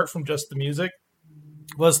from just the music,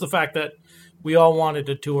 was the fact that we all wanted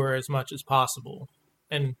to tour as much as possible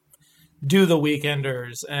and do the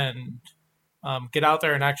weekenders and get out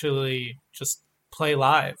there and actually just play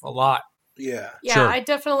live a lot. Yeah. Yeah, Sure. I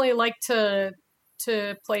definitely like to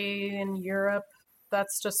play in Europe.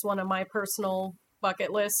 That's just one of my personal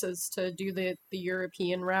bucket lists, is to do the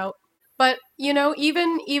European route. But, you know,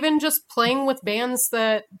 even just playing with bands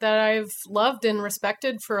that I've loved and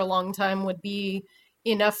respected for a long time would be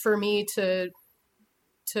enough for me to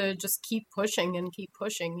just keep pushing,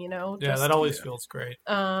 you know. Yeah, that always feels great.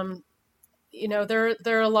 You know, there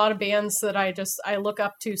are a lot of bands that I look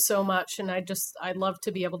up to so much, and I'd love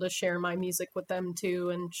to be able to share my music with them too,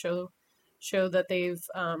 and show that they've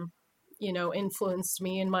you know, influenced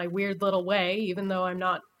me in my weird little way, even though I'm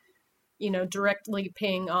not, you know, directly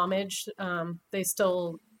paying homage. They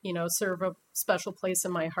still, you know, serve a special place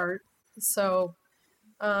in my heart. So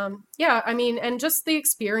yeah, I mean, and just the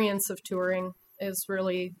experience of touring is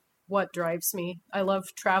really what drives me. I love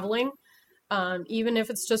traveling. Even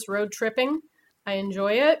if it's just road tripping, I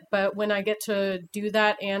enjoy it. But when I get to do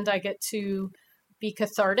that and I get to be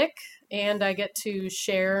cathartic and I get to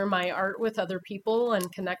share my art with other people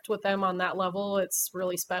and connect with them on that level, it's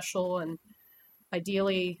really special. And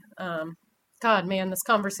ideally, God, man, this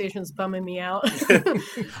conversation is bumming me out.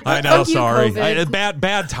 I know, Fuck you, sorry. COVID.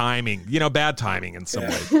 Bad timing. You know, bad timing in some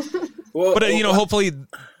way. Well, But, you know, hopefully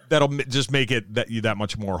that'll just make it that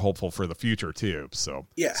much more hopeful for the future, too. So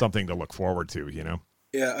Yeah. something to look forward to, you know?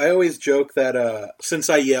 Yeah, I always joke that since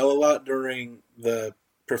I yell a lot during the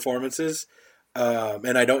performances,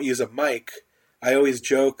 and I don't use a mic, I always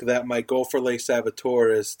joke that my goal for Les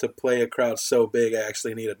Saboteurs is to play a crowd so big I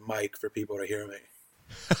actually need a mic for people to hear me.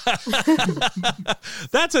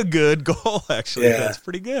 That's a good goal, actually. Yeah. That's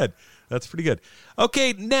pretty good.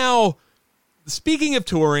 Okay, now, speaking of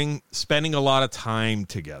touring, spending a lot of time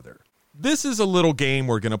together. This is a little game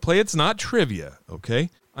we're going to play. It's not trivia, okay?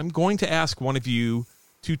 I'm going to ask one of you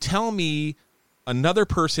to tell me another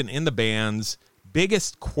person in the band's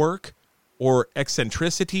biggest quirk or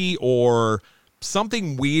eccentricity or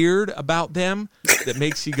something weird about them that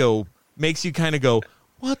makes you kind of go,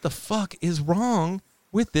 what the fuck is wrong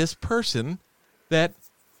with this person that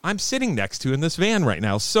I'm sitting next to in this van right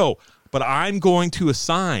now? So, but I'm going to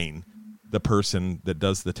assign the person that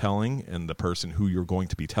does the telling and the person who you're going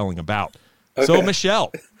to be telling about. Okay. So,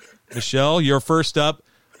 Michelle, you're first up.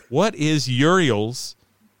 What is Uriel's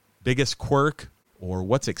biggest quirk, or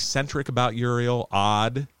what's eccentric about Uriel?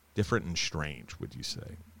 Odd, different, and strange, would you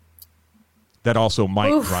say? That also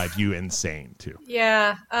might drive you insane too.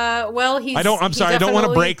 Yeah. Well, he's. I don't want to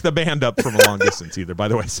definitely- break the band up from a long distance either. By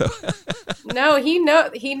the way, so No,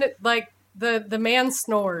 like the man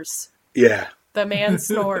snores. Yeah. The man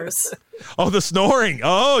snores. the snoring.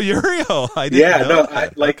 Oh, Uriel. I didn't Yeah, know no,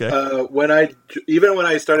 that. I when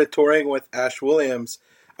I started touring with Ash Williams,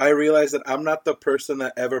 I realized that I'm not the person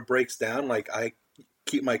that ever breaks down. Like, I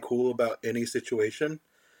keep my cool about any situation.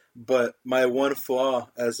 But my one flaw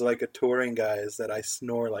as like a touring guy is that I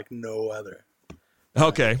snore like no other.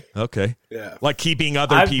 Okay. Yeah. Like keeping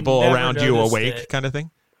other I've people never around you noticed awake, it. kind of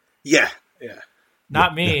thing. Yeah.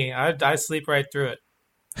 Not me. I sleep right through it.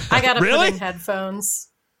 I gotta Really? put in headphones.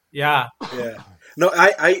 Yeah. Yeah. No,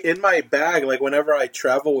 I in my bag, like whenever I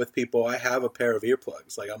travel with people, I have a pair of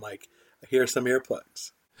earplugs. Like I'm like, here's some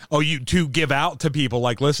earplugs. Oh, you to give out to people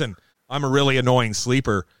like, listen, I'm a really annoying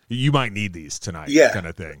sleeper. You might need these tonight, Yeah. kind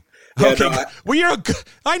of thing. Yeah, Okay, no, well, you're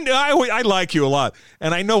I like you a lot,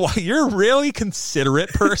 and I know why. You're a really considerate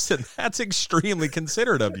person. That's extremely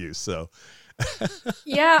considerate of you. So,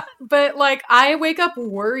 Yeah, but like I wake up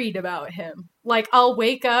worried about him. Like I'll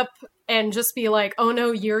wake up and just be like, "Oh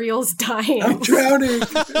no, Uriel's dying." I'm drowning.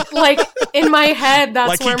 Like in my head, that's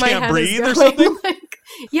Like he where my can't head breathe or is going. something? Like,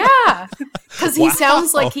 yeah, because he Wow.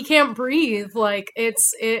 sounds like he can't breathe. Like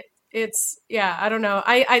it's yeah. I don't know.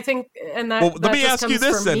 I think, and that Well, let that me just ask you comes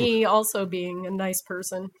this from then. me also being a nice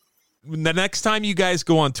person. the next time you guys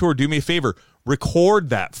go on tour, do me a favor, record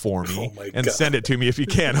that for me Oh my and God. send it to me if you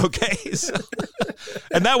can. Okay, So-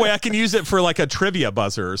 and that way I can use it for like a trivia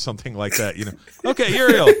buzzer or something like that. You know. Okay,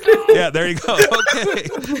 Uriel. Yeah, there you go.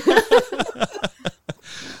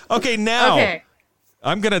 Okay. Okay, now Okay.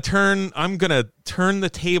 I'm gonna turn the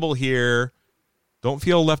table here. Don't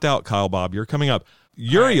feel left out, Kyle Bob. You're coming up.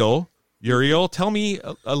 Uriel, tell me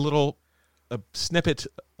a snippet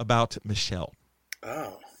about Michelle.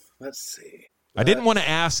 Oh, let's see. I didn't want to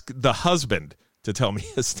ask the husband to tell me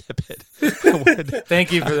a snippet.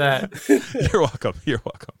 Thank you for that. You're welcome.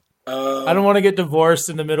 I don't want to get divorced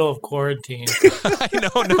in the middle of quarantine. I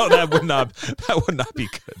know, no, that would not be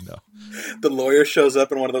good. No. The lawyer shows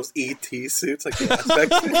up in one of those ET suits, like the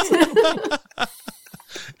aspect suits.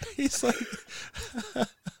 He's like,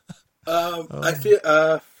 I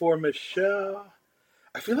feel for Michelle,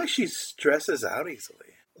 I feel like she stresses out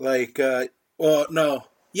easily. Like, well, no,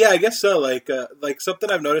 yeah, I guess so. Like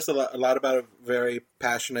something I've noticed a lot about very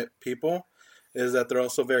passionate people is that they're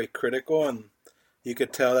also very critical, and you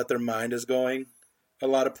could tell that their mind is going a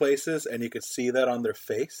lot of places, and you could see that on their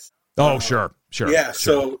face. oh, sure. Yeah, sure.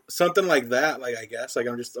 so something like that. Like, I guess, like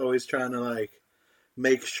I'm just always trying to like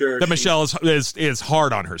make sure that Michelle is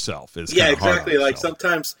hard on herself. Yeah, exactly. Like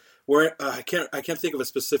sometimes I can't think of a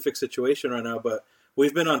specific situation right now, but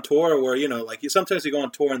we've been on tour where, like sometimes you go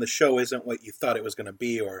on tour and the show isn't what you thought it was going to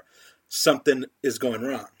be, or something is going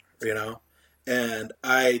wrong, and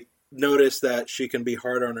I noticed that she can be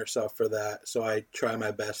hard on herself for that. So I try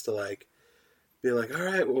my best to like be like, all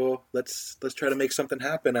right, well, let's try to make something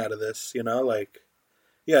happen out of this,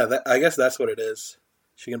 I guess that's what it is.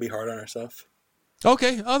 She can be hard on herself.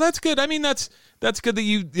 Okay. Oh, that's good. I mean, that's good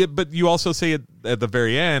that but you also say at the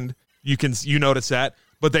very end, you notice that,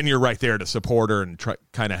 but then you're right there to support her and try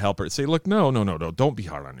kind of help her. Say, look, no, don't be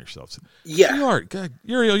hard on yourself. Yeah. You are, God,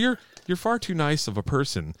 Uriel, you're far too nice of a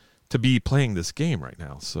person to be playing this game right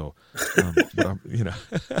now. So, but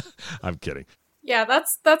I'm kidding. Yeah,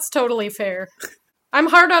 that's totally fair. I'm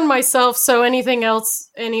hard on myself, so anything else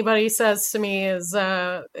anybody says to me is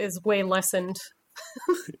way lessened.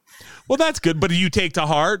 Well, that's good. But do you take to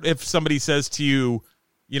heart if somebody says to you,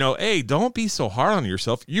 hey, don't be so hard on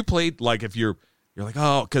yourself? You played like if you're like,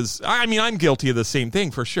 oh, because I mean, I'm guilty of the same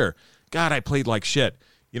thing for sure. God, I played like shit.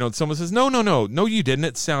 And someone says, no, you didn't.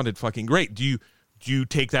 It sounded fucking great. Do you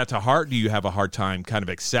take that to heart? Do you have a hard time kind of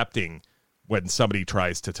accepting when somebody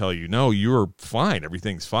tries to tell you, no, you're fine,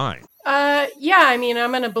 everything's fine? Yeah, I mean,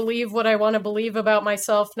 I'm going to believe what I want to believe about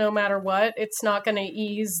myself no matter what. It's not going to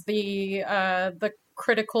ease the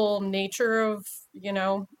critical nature of,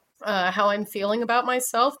 how I'm feeling about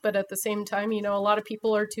myself. But at the same time, a lot of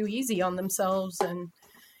people are too easy on themselves, and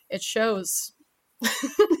it shows.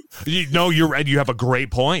 You're right. You have a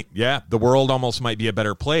great point. Yeah, the world almost might be a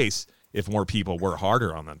better place if more people were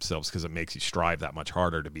harder on themselves, because it makes you strive that much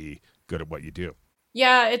harder to be good at what you do.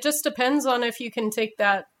 Yeah, it just depends on if you can take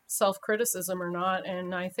that self-criticism or not.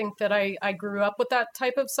 And I think that I grew up with that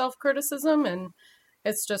type of self-criticism, and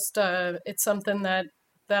it's just it's something that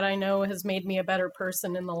I know has made me a better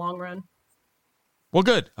person in the long run. Well,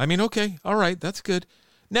 good. I mean, okay. All right. That's good.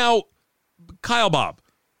 Now, Kyle Bob.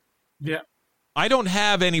 Yeah. I don't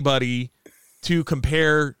have anybody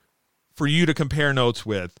for you to compare notes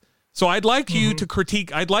with. So I'd like you to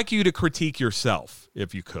critique. I'd like you to critique yourself,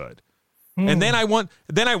 if you could. And then I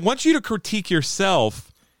want you to critique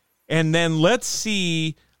yourself, and then let's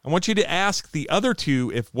see. I want you to ask the other two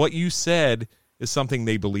if what you said is something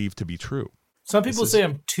they believe to be true. Some people say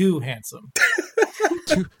I'm too handsome.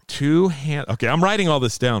 Okay, I'm writing all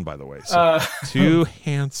this down, by the way. So, too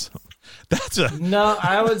handsome. No,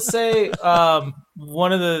 I would say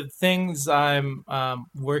one of the things I'm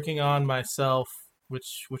working on myself,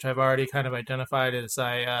 which I've already kind of identified, is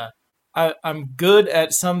I'm good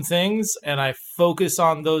at some things, and I focus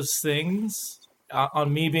on those things,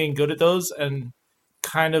 on me being good at those, and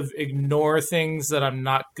kind of ignore things that I'm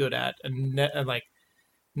not good at, and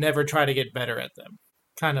never try to get better at them.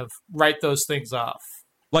 Kind of write those things off.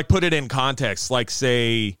 Like, put it in context. Like,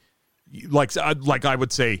 say, like I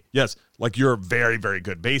would say, yes, like you're a very, very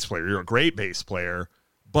good bass player. You're a great bass player,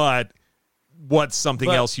 but what's something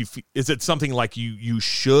else is it something like you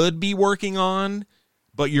should be working on,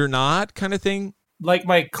 but you're not, kind of thing? Like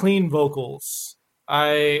my clean vocals,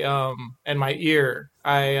 and my ear.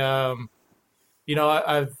 I've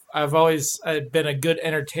been a good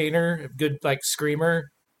entertainer, a good like screamer,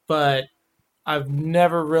 but I've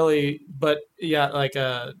never really,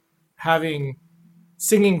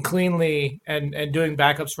 singing cleanly and doing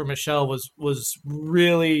backups for Michelle was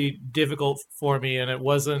really difficult for me, and it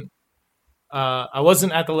wasn't. I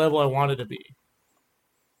wasn't at the level I wanted to be.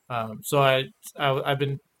 So I've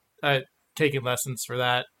been taking lessons for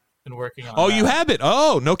that and working on. Oh, that. You have it?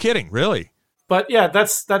 Oh, no kidding, really? But yeah,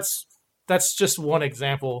 that's just one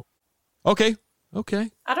example. Okay.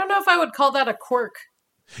 I don't know if I would call that a quirk.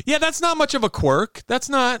 Yeah, that's not much of a quirk. That's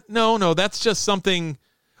not. No, that's just something.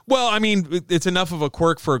 Well, I mean, it's enough of a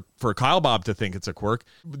quirk for Kyle Bob to think it's a quirk.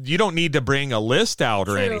 You don't need to bring a list out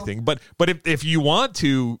or True. anything. But if you want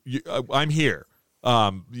to, I'm here.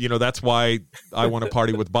 That's why I Want to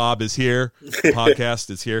Party with Bob is here. The podcast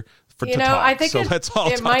is here to talk. I think so let's all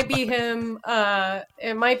it talk might about be him.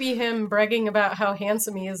 It might be him bragging about how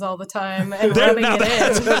handsome he is all the time and There- rubbing now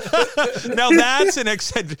it in. Now that's an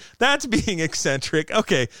eccentric. That's being eccentric.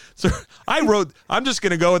 Okay, so I'm just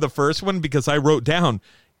going to go with the first one because I wrote down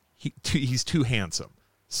he's too handsome.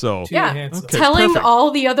 So Yeah, handsome. Okay, telling perfect.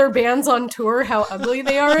 all the other bands on tour how ugly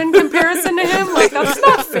they are in comparison to him, like that's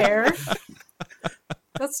not fair.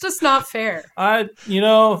 That's just not fair.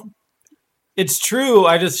 It's true.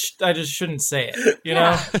 I just shouldn't say it. You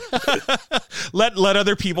know. let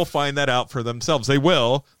other people find that out for themselves. They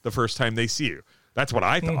will the first time they see you. That's what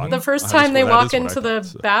I thought. The first time they walk into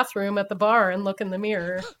the bathroom at the bar and look in the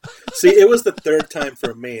mirror. See, it was the third time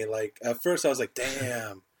for me. Like, at first I was like,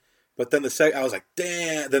 damn. But then the second, I was like,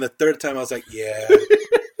 damn. Then the third time I was like, yeah.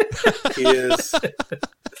 He is.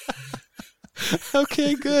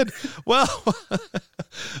 Okay, good. Well,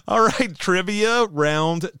 all right. Trivia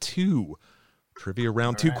round 2.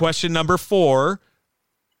 Question number 4.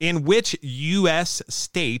 In which U.S.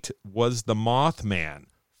 state was the Mothman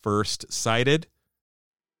first sighted?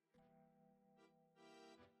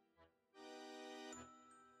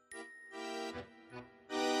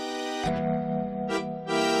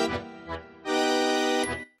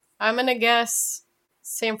 I'm gonna guess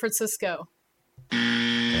San Francisco.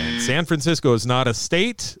 And San Francisco is not a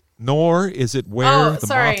state, nor is it where the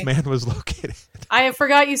sorry. Mothman was located. I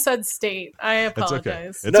forgot you said state. I It's okay.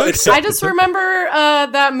 apologize. It's No, okay. it's- I just remember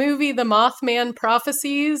that movie, The Mothman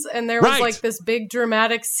Prophecies, and there was Right. like this big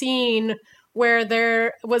dramatic scene where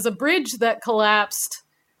there was a bridge that collapsed,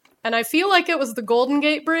 and I feel like it was the Golden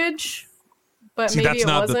Gate Bridge, but See, maybe that's it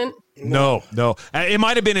not the- wasn't. No. It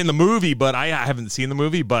might have been in the movie, but I haven't seen the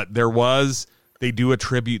movie. But they do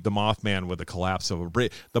attribute the Mothman with the collapse of a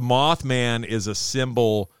bridge. The Mothman is a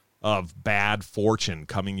symbol of bad fortune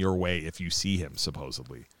coming your way if you see him,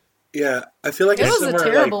 supposedly. Yeah, I feel like It it's was a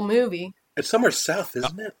somewhere, terrible like, movie. it's somewhere south,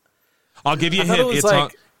 isn't it? I'll give you a I thought hint. it was It's like on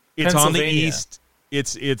the Pennsylvania. east.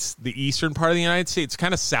 It's the eastern part of the United States,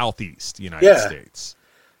 kind of southeast United States.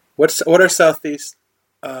 What are southeast?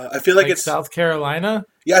 I feel like it's South Carolina.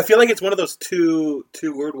 Yeah, I feel like it's one of those two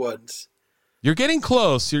word ones. You're getting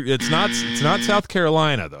close. It's not South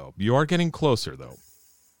Carolina though. You are getting closer though.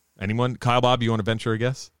 Anyone? Kyle Bob, you want to venture a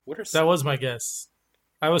guess? What are That was my guess.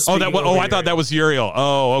 I was. Oh, speaking over I thought Uriel. that was Uriel.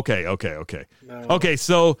 Oh, okay. No. Okay,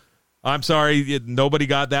 so I'm sorry, nobody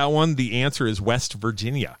got that one. The answer is West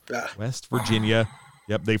Virginia. Ah. West Virginia.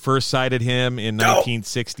 Yep, they first sighted him in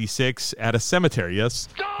 1966 at a cemetery. Yes,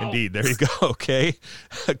 indeed. There you go. Okay.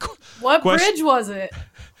 What Question- bridge was it?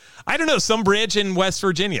 I don't know, some bridge in West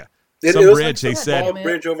Virginia. It Some was bridge, like they some said. small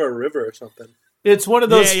bridge over a river or something. It's one of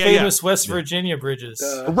those Yeah. famous West Virginia bridges.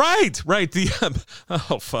 Right. The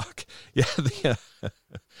oh fuck yeah.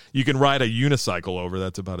 You can ride a unicycle over.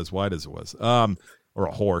 That's about as wide as it was. Or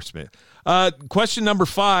a horse, man. Question number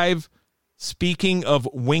 5. Speaking of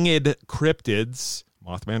winged cryptids,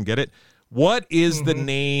 Mothman, get it? What is the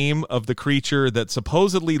name of the creature that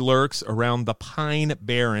supposedly lurks around the Pine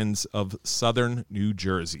Barrens of southern New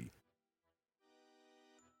Jersey?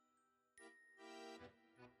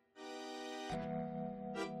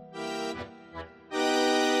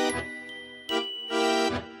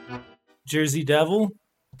 Jersey Devil.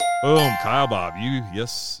 Boom, Kyle Bob. You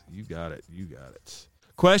got it.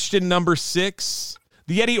 Question number 6.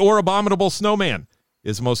 The Yeti or Abominable Snowman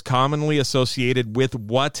is most commonly associated with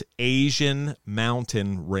what Asian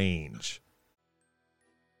mountain range?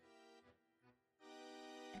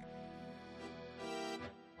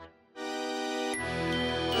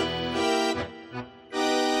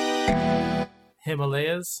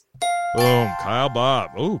 Himalayas. Boom, Kyle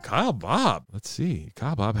Bob. Oh, Kyle Bob. Let's see.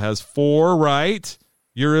 Kyle Bob has 4 right.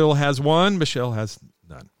 Uriel has 1. Michelle has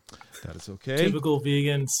none. That is okay. Typical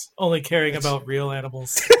vegans, only caring about real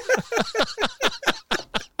animals.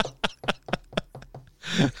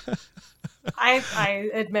 I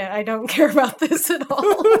admit I don't care about this at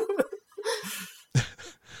all.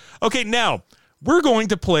 Okay, now we're going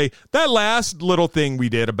to play that last little thing we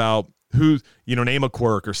did about who, name a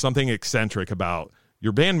quirk or something eccentric about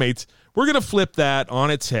your bandmates. We're going to flip that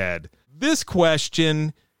on its head. This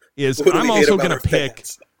question is, What do I'm we hate also about going our to pick.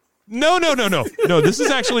 fans? No. This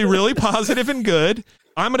is actually really positive and good.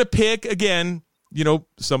 I'm going to pick again.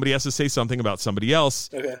 Somebody has to say something about somebody else.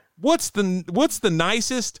 Okay. What's the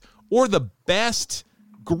nicest or the best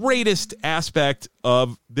greatest aspect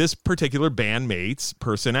of this particular bandmate's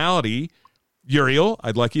personality. Uriel,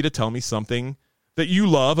 I'd like you to tell me something that you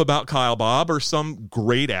love about Kyle Bob or some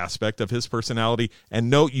great aspect of his personality. And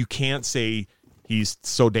note, you can't say he's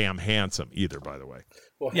so damn handsome either, by the way.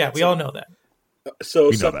 Well, Yeah, we all know that. So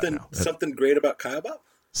We know that now. something great about Kyle Bob?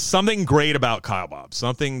 Something great about Kyle Bob,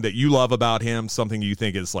 something that you love about him, something you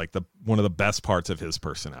think is like one of the best parts of his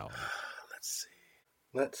personality.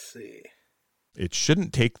 Let's see. It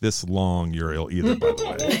shouldn't take this long, Uriel, either, by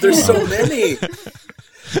the way. There's so many.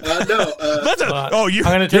 You're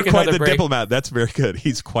I'm gonna take quite another the break. diplomat. That's very good.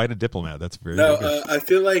 He's quite a diplomat. That's very No, good. I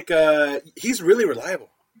feel like he's really reliable.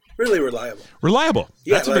 Really reliable. Reliable.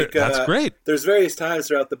 Yeah, That's great. There's various times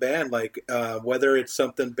throughout the band, like whether it's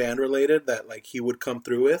something band related that like he would come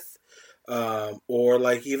through with, or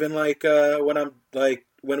like even like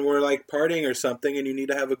when we're like partying or something, and you need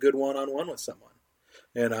to have a good one-on-one with someone.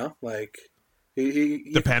 You know, like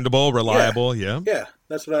he Dependable, reliable. Yeah. Yeah,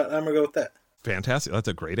 that's what I'm gonna go with that. Fantastic. That's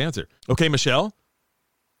a great answer. Okay, Michelle,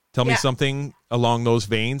 tell me something along those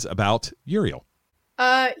veins about Uriel.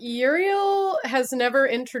 Uriel has never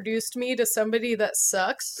introduced me to somebody that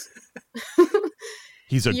sucks.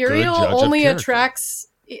 He's a Uriel good judge only of character.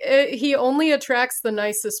 he only attracts the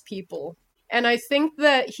nicest people. And I think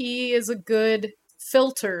that he is a good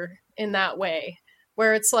filter in that way,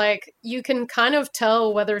 where it's like you can kind of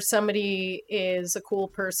tell whether somebody is a cool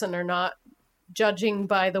person or not, judging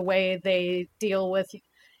by the way they deal with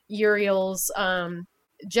Uriel's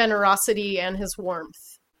generosity and his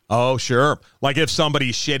warmth. Oh, sure. Like if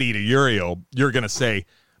somebody's shitty to Uriel, you're going to say,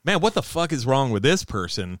 man, what the fuck is wrong with this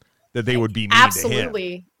person that they would be mean to him?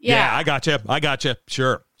 Absolutely. Yeah. I gotcha.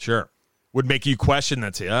 Sure. Would make you question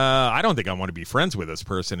that. Say, I don't think I want to be friends with this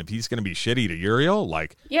person if he's going to be shitty to Uriel.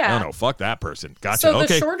 Like, Yeah. no, fuck that person. Gotcha. So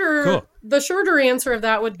okay. Cool. the shorter answer of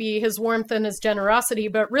that would be his warmth and his generosity,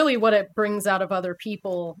 but really what it brings out of other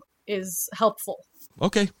people is helpful.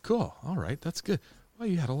 Okay, cool. All right, that's good. Well,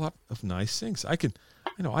 you had a lot of nice things. I can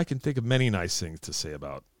think of many nice things to say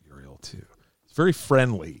about Uriel too. He's a very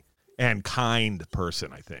friendly and kind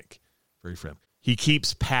person, I think. Very friendly. He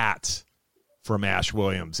keeps Pat from Ash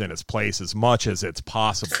Williams in his place as much as it's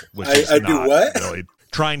possible. Which I do what? Really.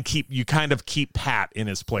 You kind of keep Pat in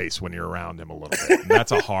his place when you're around him a little bit. And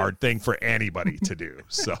that's a hard thing for anybody to do.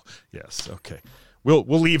 So, yes, okay. We'll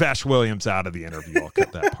leave Ash Williams out of the interview. I'll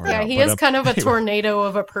cut that part out. Yeah, he But, is kind of a tornado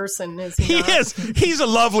of a person, is he He not? is. He's a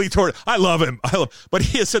lovely tornado. I love him. But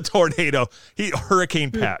he is a tornado.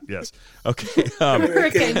 Hurricane Pat. Yes. Okay.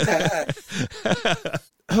 Hurricane.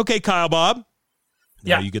 Okay, Kyle Bob.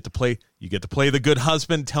 Yeah. Now you get to play the good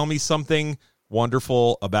husband. Tell me something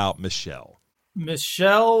wonderful about Michelle.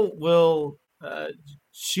 Michelle will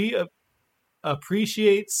she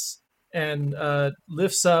appreciates and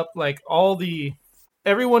lifts up like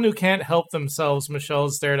everyone who can't help themselves.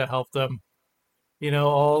 Michelle's there to help them. You know,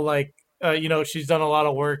 all like she's done a lot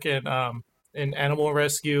of work in animal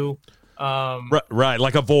rescue. Right,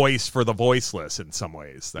 like a voice for the voiceless in some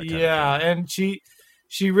ways. That kind of thing. And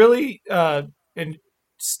she really and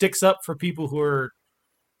sticks up for people who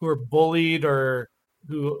are bullied or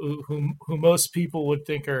who most people would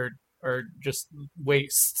think are just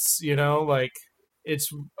wastes, you know, like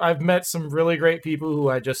I've met some really great people who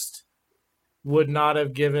I just would not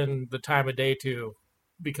have given the time of day to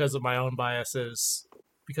because of my own biases,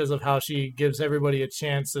 because of how she gives everybody a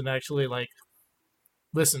chance and actually like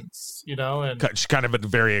listens, you know, and She's kind of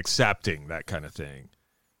very accepting, that kind of thing.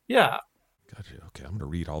 yeah. Gotcha. Okay, I'm going to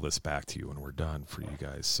read all this back to you when we're done for you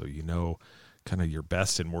guys, so you know kind of your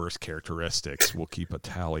best and worst characteristics. We'll keep a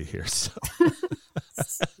tally here. So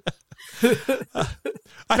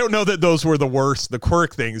I don't know that those were the worst. The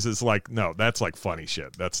quirk things is like, no, that's like funny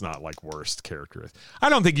shit. That's not like worst characteristics. I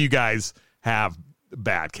don't think you guys have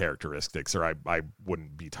bad characteristics, or I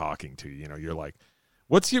wouldn't be talking to you. You know, you're like,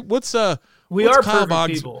 We what's are Kyle perfect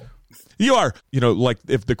Boggs' people. You are, like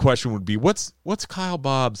if the question would be, what's Kyle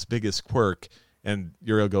Bob's biggest quirk? And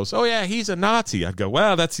Uriel goes, oh yeah, he's a Nazi. I'd go,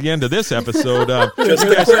 well, that's the end of this episode. Just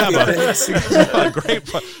you guys quirky have a things. great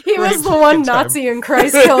He great was the one fucking time. Nazi and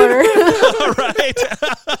Christ killer. Right.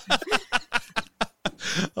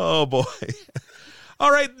 Oh boy.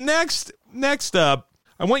 All right, next up,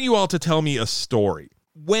 I want you all to tell me a story.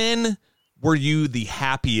 When were you the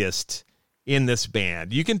happiest in this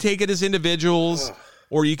band? You can take it as individuals,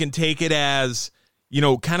 or you can take it as,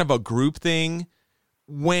 kind of a group thing.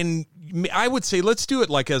 When I would say, let's do it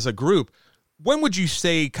like as a group. When would you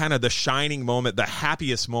say kind of the shining moment, the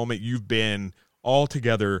happiest moment you've been all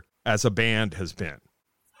together as a band has been?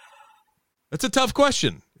 That's a tough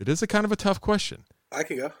question. It is a kind of a tough question. I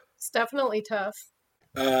can go. It's definitely tough.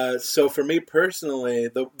 So for me personally,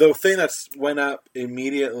 the thing that's went up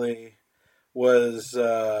immediately was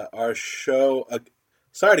our show.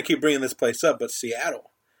 Sorry to keep bringing this place up, but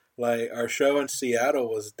Seattle. Like our show in Seattle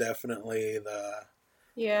was definitely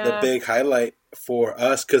the big highlight for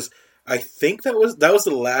us because I think that was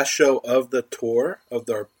the last show of the tour of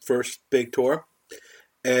our first big tour,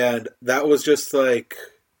 and that was just like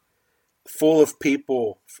full of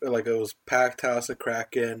people. Like it was packed house at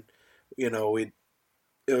Kraken. It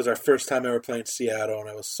was our first time ever playing Seattle, and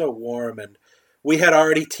it was so warm, and we had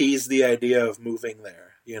already teased the idea of moving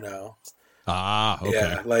there, Ah, okay.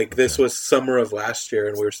 Yeah, like this was summer of last year,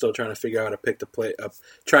 and we were still trying to figure out how to pick the place up,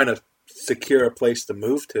 trying to secure a place to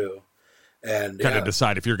move to, and kind of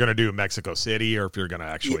decide if you're going to do Mexico City or if you're going to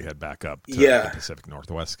actually head back up to the Pacific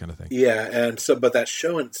Northwest kind of thing. Yeah, and so, but that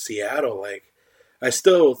show in Seattle, like, I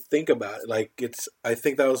still think about it. Like, I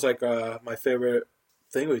think that was like my favorite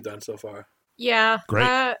thing we've done so far. Yeah.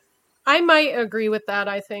 Great. I might agree with that,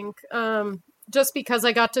 I think. Just because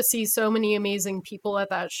I got to see so many amazing people at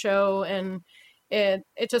that show, and it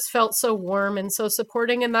just felt so warm and so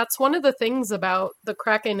supporting. And that's one of the things about the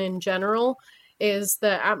Kraken in general, is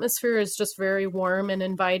the atmosphere is just very warm and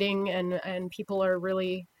inviting, and people are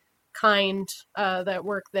really kind that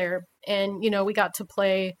work there. And, we got to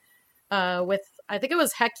play with, I think it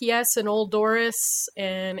was Heck Yes and Old Doris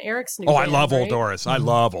and Eric's new band, I love right? Old Doris. I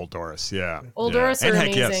love Old Doris. Yeah. Old Doris are and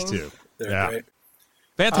Heck amazing. Yes, too. They're great.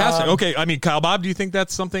 Fantastic. Okay. I mean, Kyle Bob, do you think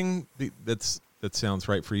that's something that sounds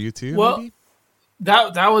right for you too? Well, maybe?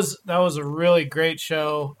 that was a really great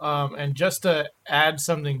show. And just to add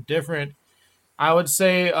something different, I would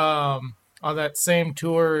say on that same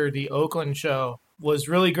tour, the Oakland show was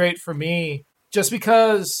really great for me, just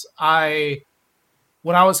because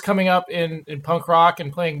when I was coming up in punk rock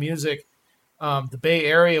and playing music, the Bay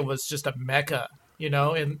Area was just a mecca,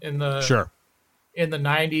 in the Sure. in the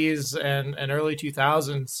 90s and early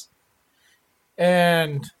 2000s.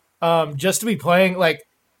 And just to be playing, like,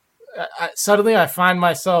 suddenly I find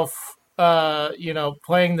myself,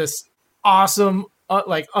 playing this awesome,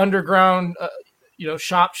 like, underground,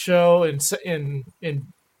 shop show in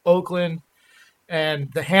Oakland.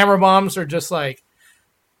 And the Hammer Bombs are just, like,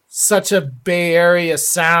 such a Bay Area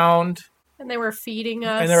sound. And they were feeding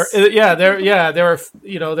us. And they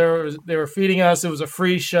were feeding us. It was a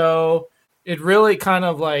free show. It really kind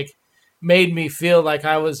of like made me feel like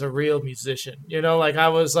I was a real musician, like I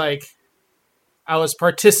was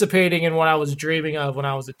participating in what I was dreaming of when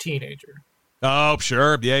I was a teenager. Oh,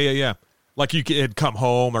 sure. Yeah. Like you had come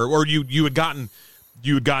home or you had gotten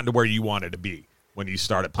to where you wanted to be when you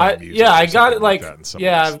started playing music. I got it. Like,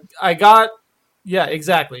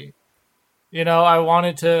 exactly. I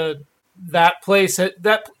wanted to, that place,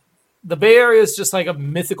 that the Bay Area is just like a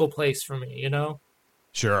mythical place for me,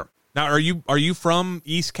 Sure. Now, are you from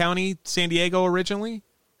East County, San Diego originally?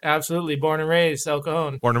 Absolutely. Born and raised, El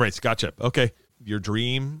Cajon. Born and raised. Gotcha. Okay. Your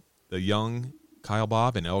dream, the young Kyle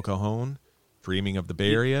Bob in El Cajon, dreaming of the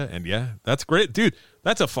Bay Area. And yeah, that's great. Dude,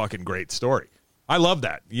 that's a fucking great story. I love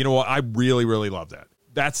that. You know what? I really, really love that.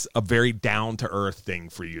 That's a very down-to-earth thing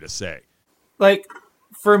for you to say. Like,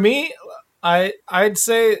 for me, I'd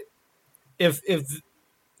say if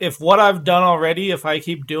what I've done already, if I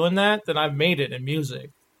keep doing that, then I've made it in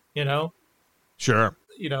music. Sure.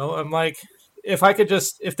 I'm like, if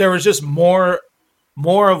there was just more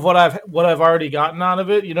of what I've already gotten out of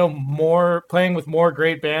it, more playing with more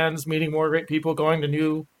great bands, meeting more great people, going to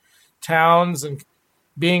new towns and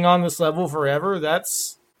being on this level forever,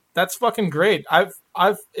 that's fucking great.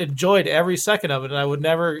 I've enjoyed every second of it, and I would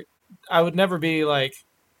never be like,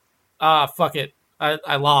 fuck it,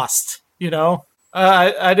 I lost,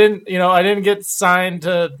 I didn't get signed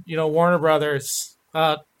to, Warner Brothers.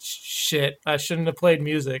 Shit, I shouldn't have played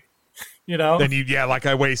music, Then like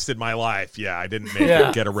I wasted my life. Yeah, I didn't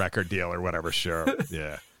get a record deal or whatever. Sure.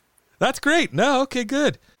 Yeah. That's great. No, okay,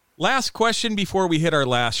 good. Last question before we hit our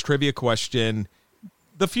last trivia question.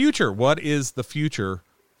 The future. What is the future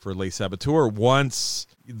for Les Saboteurs once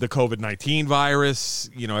the COVID-19 virus,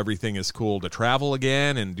 everything is cool to travel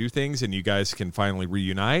again and do things and you guys can finally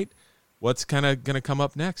reunite? What's kind of going to come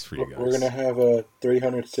up next for you guys? We're going to have a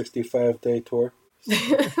 365-day tour.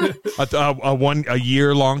 a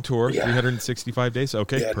year-long tour, yeah. 365 days.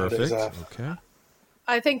 Okay, yeah, perfect. Okay.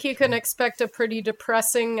 I think you can expect a pretty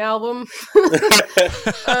depressing album.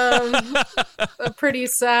 A pretty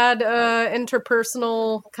sad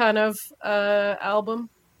interpersonal kind of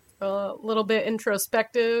album. a little bit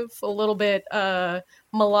introspective, a little bit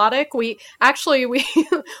melodic. We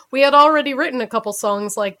we had already written a couple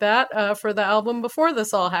songs like that for the album before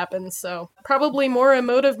this all happened, so probably more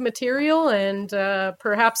emotive material and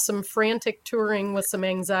perhaps some frantic touring with some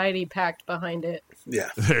anxiety packed behind it. Yeah.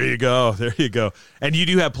 There you go. And you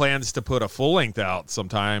do have plans to put a full length out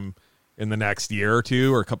sometime in the next year or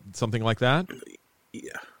two or something like that?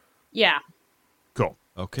 Yeah. Cool.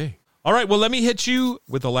 Okay. All right. Well, let me hit you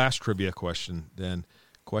with the last trivia question then.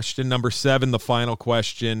 Question number 7, the final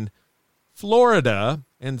question. Florida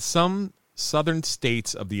and some southern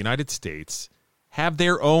states of the United States have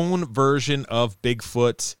their own version of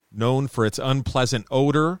Bigfoot known for its unpleasant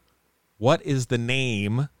odor. What is the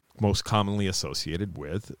name most commonly associated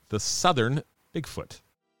with the southern Bigfoot?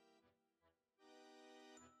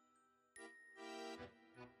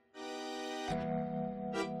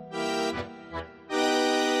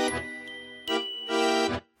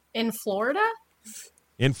 In Florida?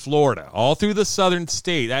 In Florida, all through the southern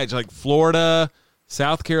state, like Florida,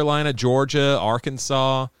 South Carolina, Georgia,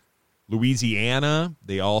 Arkansas, Louisiana,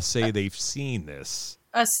 they all say they've seen this.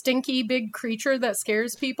 A stinky big creature that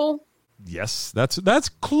scares people? Yes, that's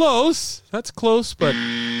close. That's close, but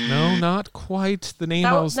no, not quite the name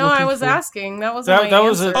I was looking for. I was asking. That wasn't my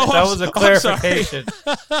answer. That was a clarification.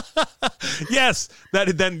 Yes,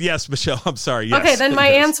 yes, Michelle. I'm sorry. Yes, okay, then my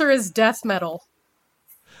answer is death metal.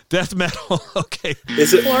 Death metal. Okay.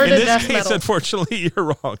 Is it Florida in this death case? metal. Unfortunately,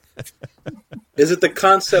 you're wrong. Is it the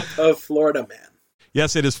concept of Florida Man?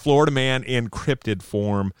 Yes, it is Florida Man in cryptid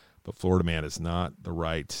form, but Florida Man is not the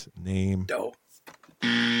right name. No.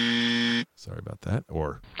 Sorry about that.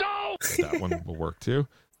 Or that one will work too.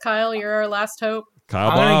 Kyle, you're our last hope.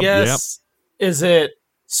 Kyle I Bob. guess, is it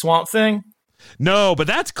Swamp Thing? No, but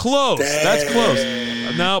that's close. Dang. That's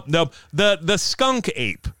close. Nope. The skunk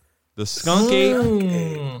ape. The skunk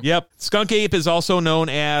ape. Yep. Skunk ape is also known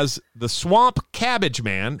as the swamp cabbage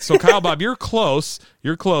man. So Kyle Bob, you're close.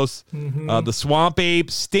 You're close. The swamp ape,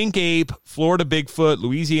 stink ape, Florida Bigfoot,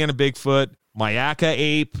 Louisiana Bigfoot, Myakka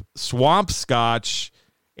ape, swamp scotch,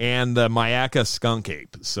 and the Myakka skunk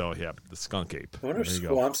ape. So yeah, the skunk ape. I wonder if There you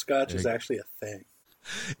go. swamp scotch is actually a thing.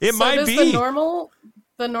 It might does be.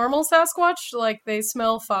 the normal Sasquatch, like, they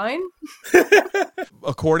smell fine?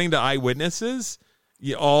 According to eyewitnesses,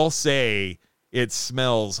 you all say it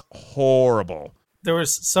smells horrible. There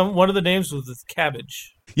was one of the names was with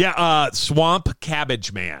cabbage. Yeah, swamp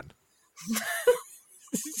cabbage man.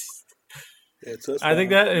 I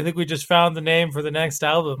think we just found the name for the next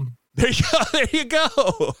album. There you go. There you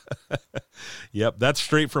go. Yep, that's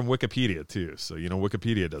straight from Wikipedia too. So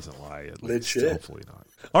Wikipedia doesn't lie. At least, Legit. hopefully not.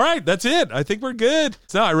 All right, that's it. I think we're good.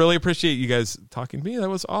 So I really appreciate you guys talking to me. That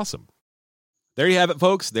was awesome. There you have it,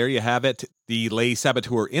 folks. There you have it. The Les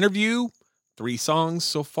Saboteur interview. 3 songs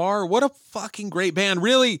so far. What a fucking great band.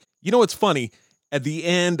 Really, what's funny? At the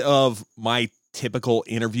end of my typical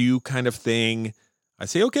interview kind of thing, I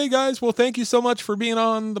say, okay, guys, well, thank you so much for being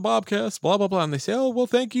on the Bobcast, blah, blah, blah. And they say, oh, well,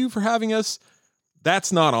 thank you for having us.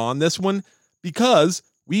 That's not on this one because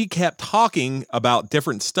we kept talking about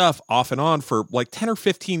different stuff off and on for like 10 or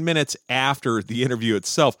 15 minutes after the interview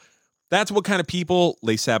itself. That's what kind of people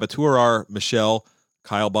Les Saboteur are. Michelle,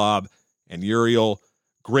 Kyle Bob, and Uriel.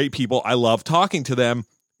 Great people. I love talking to them.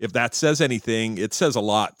 If that says anything, it says a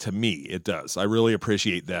lot to me. It does. I really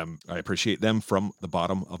appreciate them. I appreciate them from the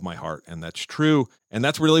bottom of my heart, and that's true. And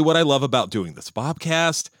that's really what I love about doing this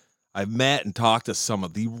Bobcast. I've met and talked to some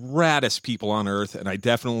of the raddest people on earth, and I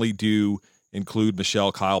definitely do include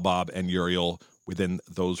Michelle, Kyle Bob, and Uriel within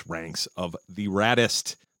those ranks of the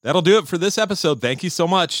raddest. That'll do it for this episode. Thank you so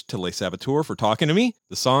much to Les Saboteur for talking to me,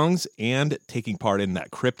 the songs, and taking part in that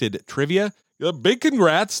cryptid trivia. Big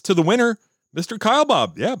congrats to the winner, Mr. Kyle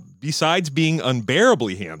Bob. Yeah, besides being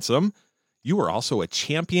unbearably handsome, you are also a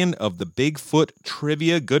champion of the Bigfoot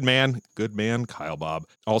trivia. Good man, Kyle Bob.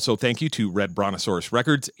 Also, thank you to Red Brontosaurus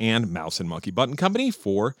Records and Mouse and Monkey Button Company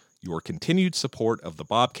for your continued support of the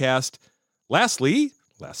Bobcast. Lastly,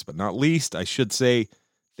 last but not least, I should say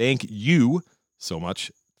thank you so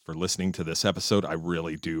much for listening to this episode. I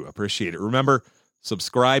really do appreciate it. Remember,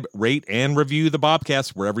 subscribe, rate, and review the Bobcast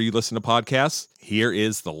wherever you listen to podcasts. Here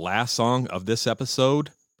is the last song of this episode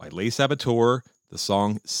by Les Saboteur, the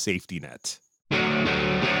song Safety Net.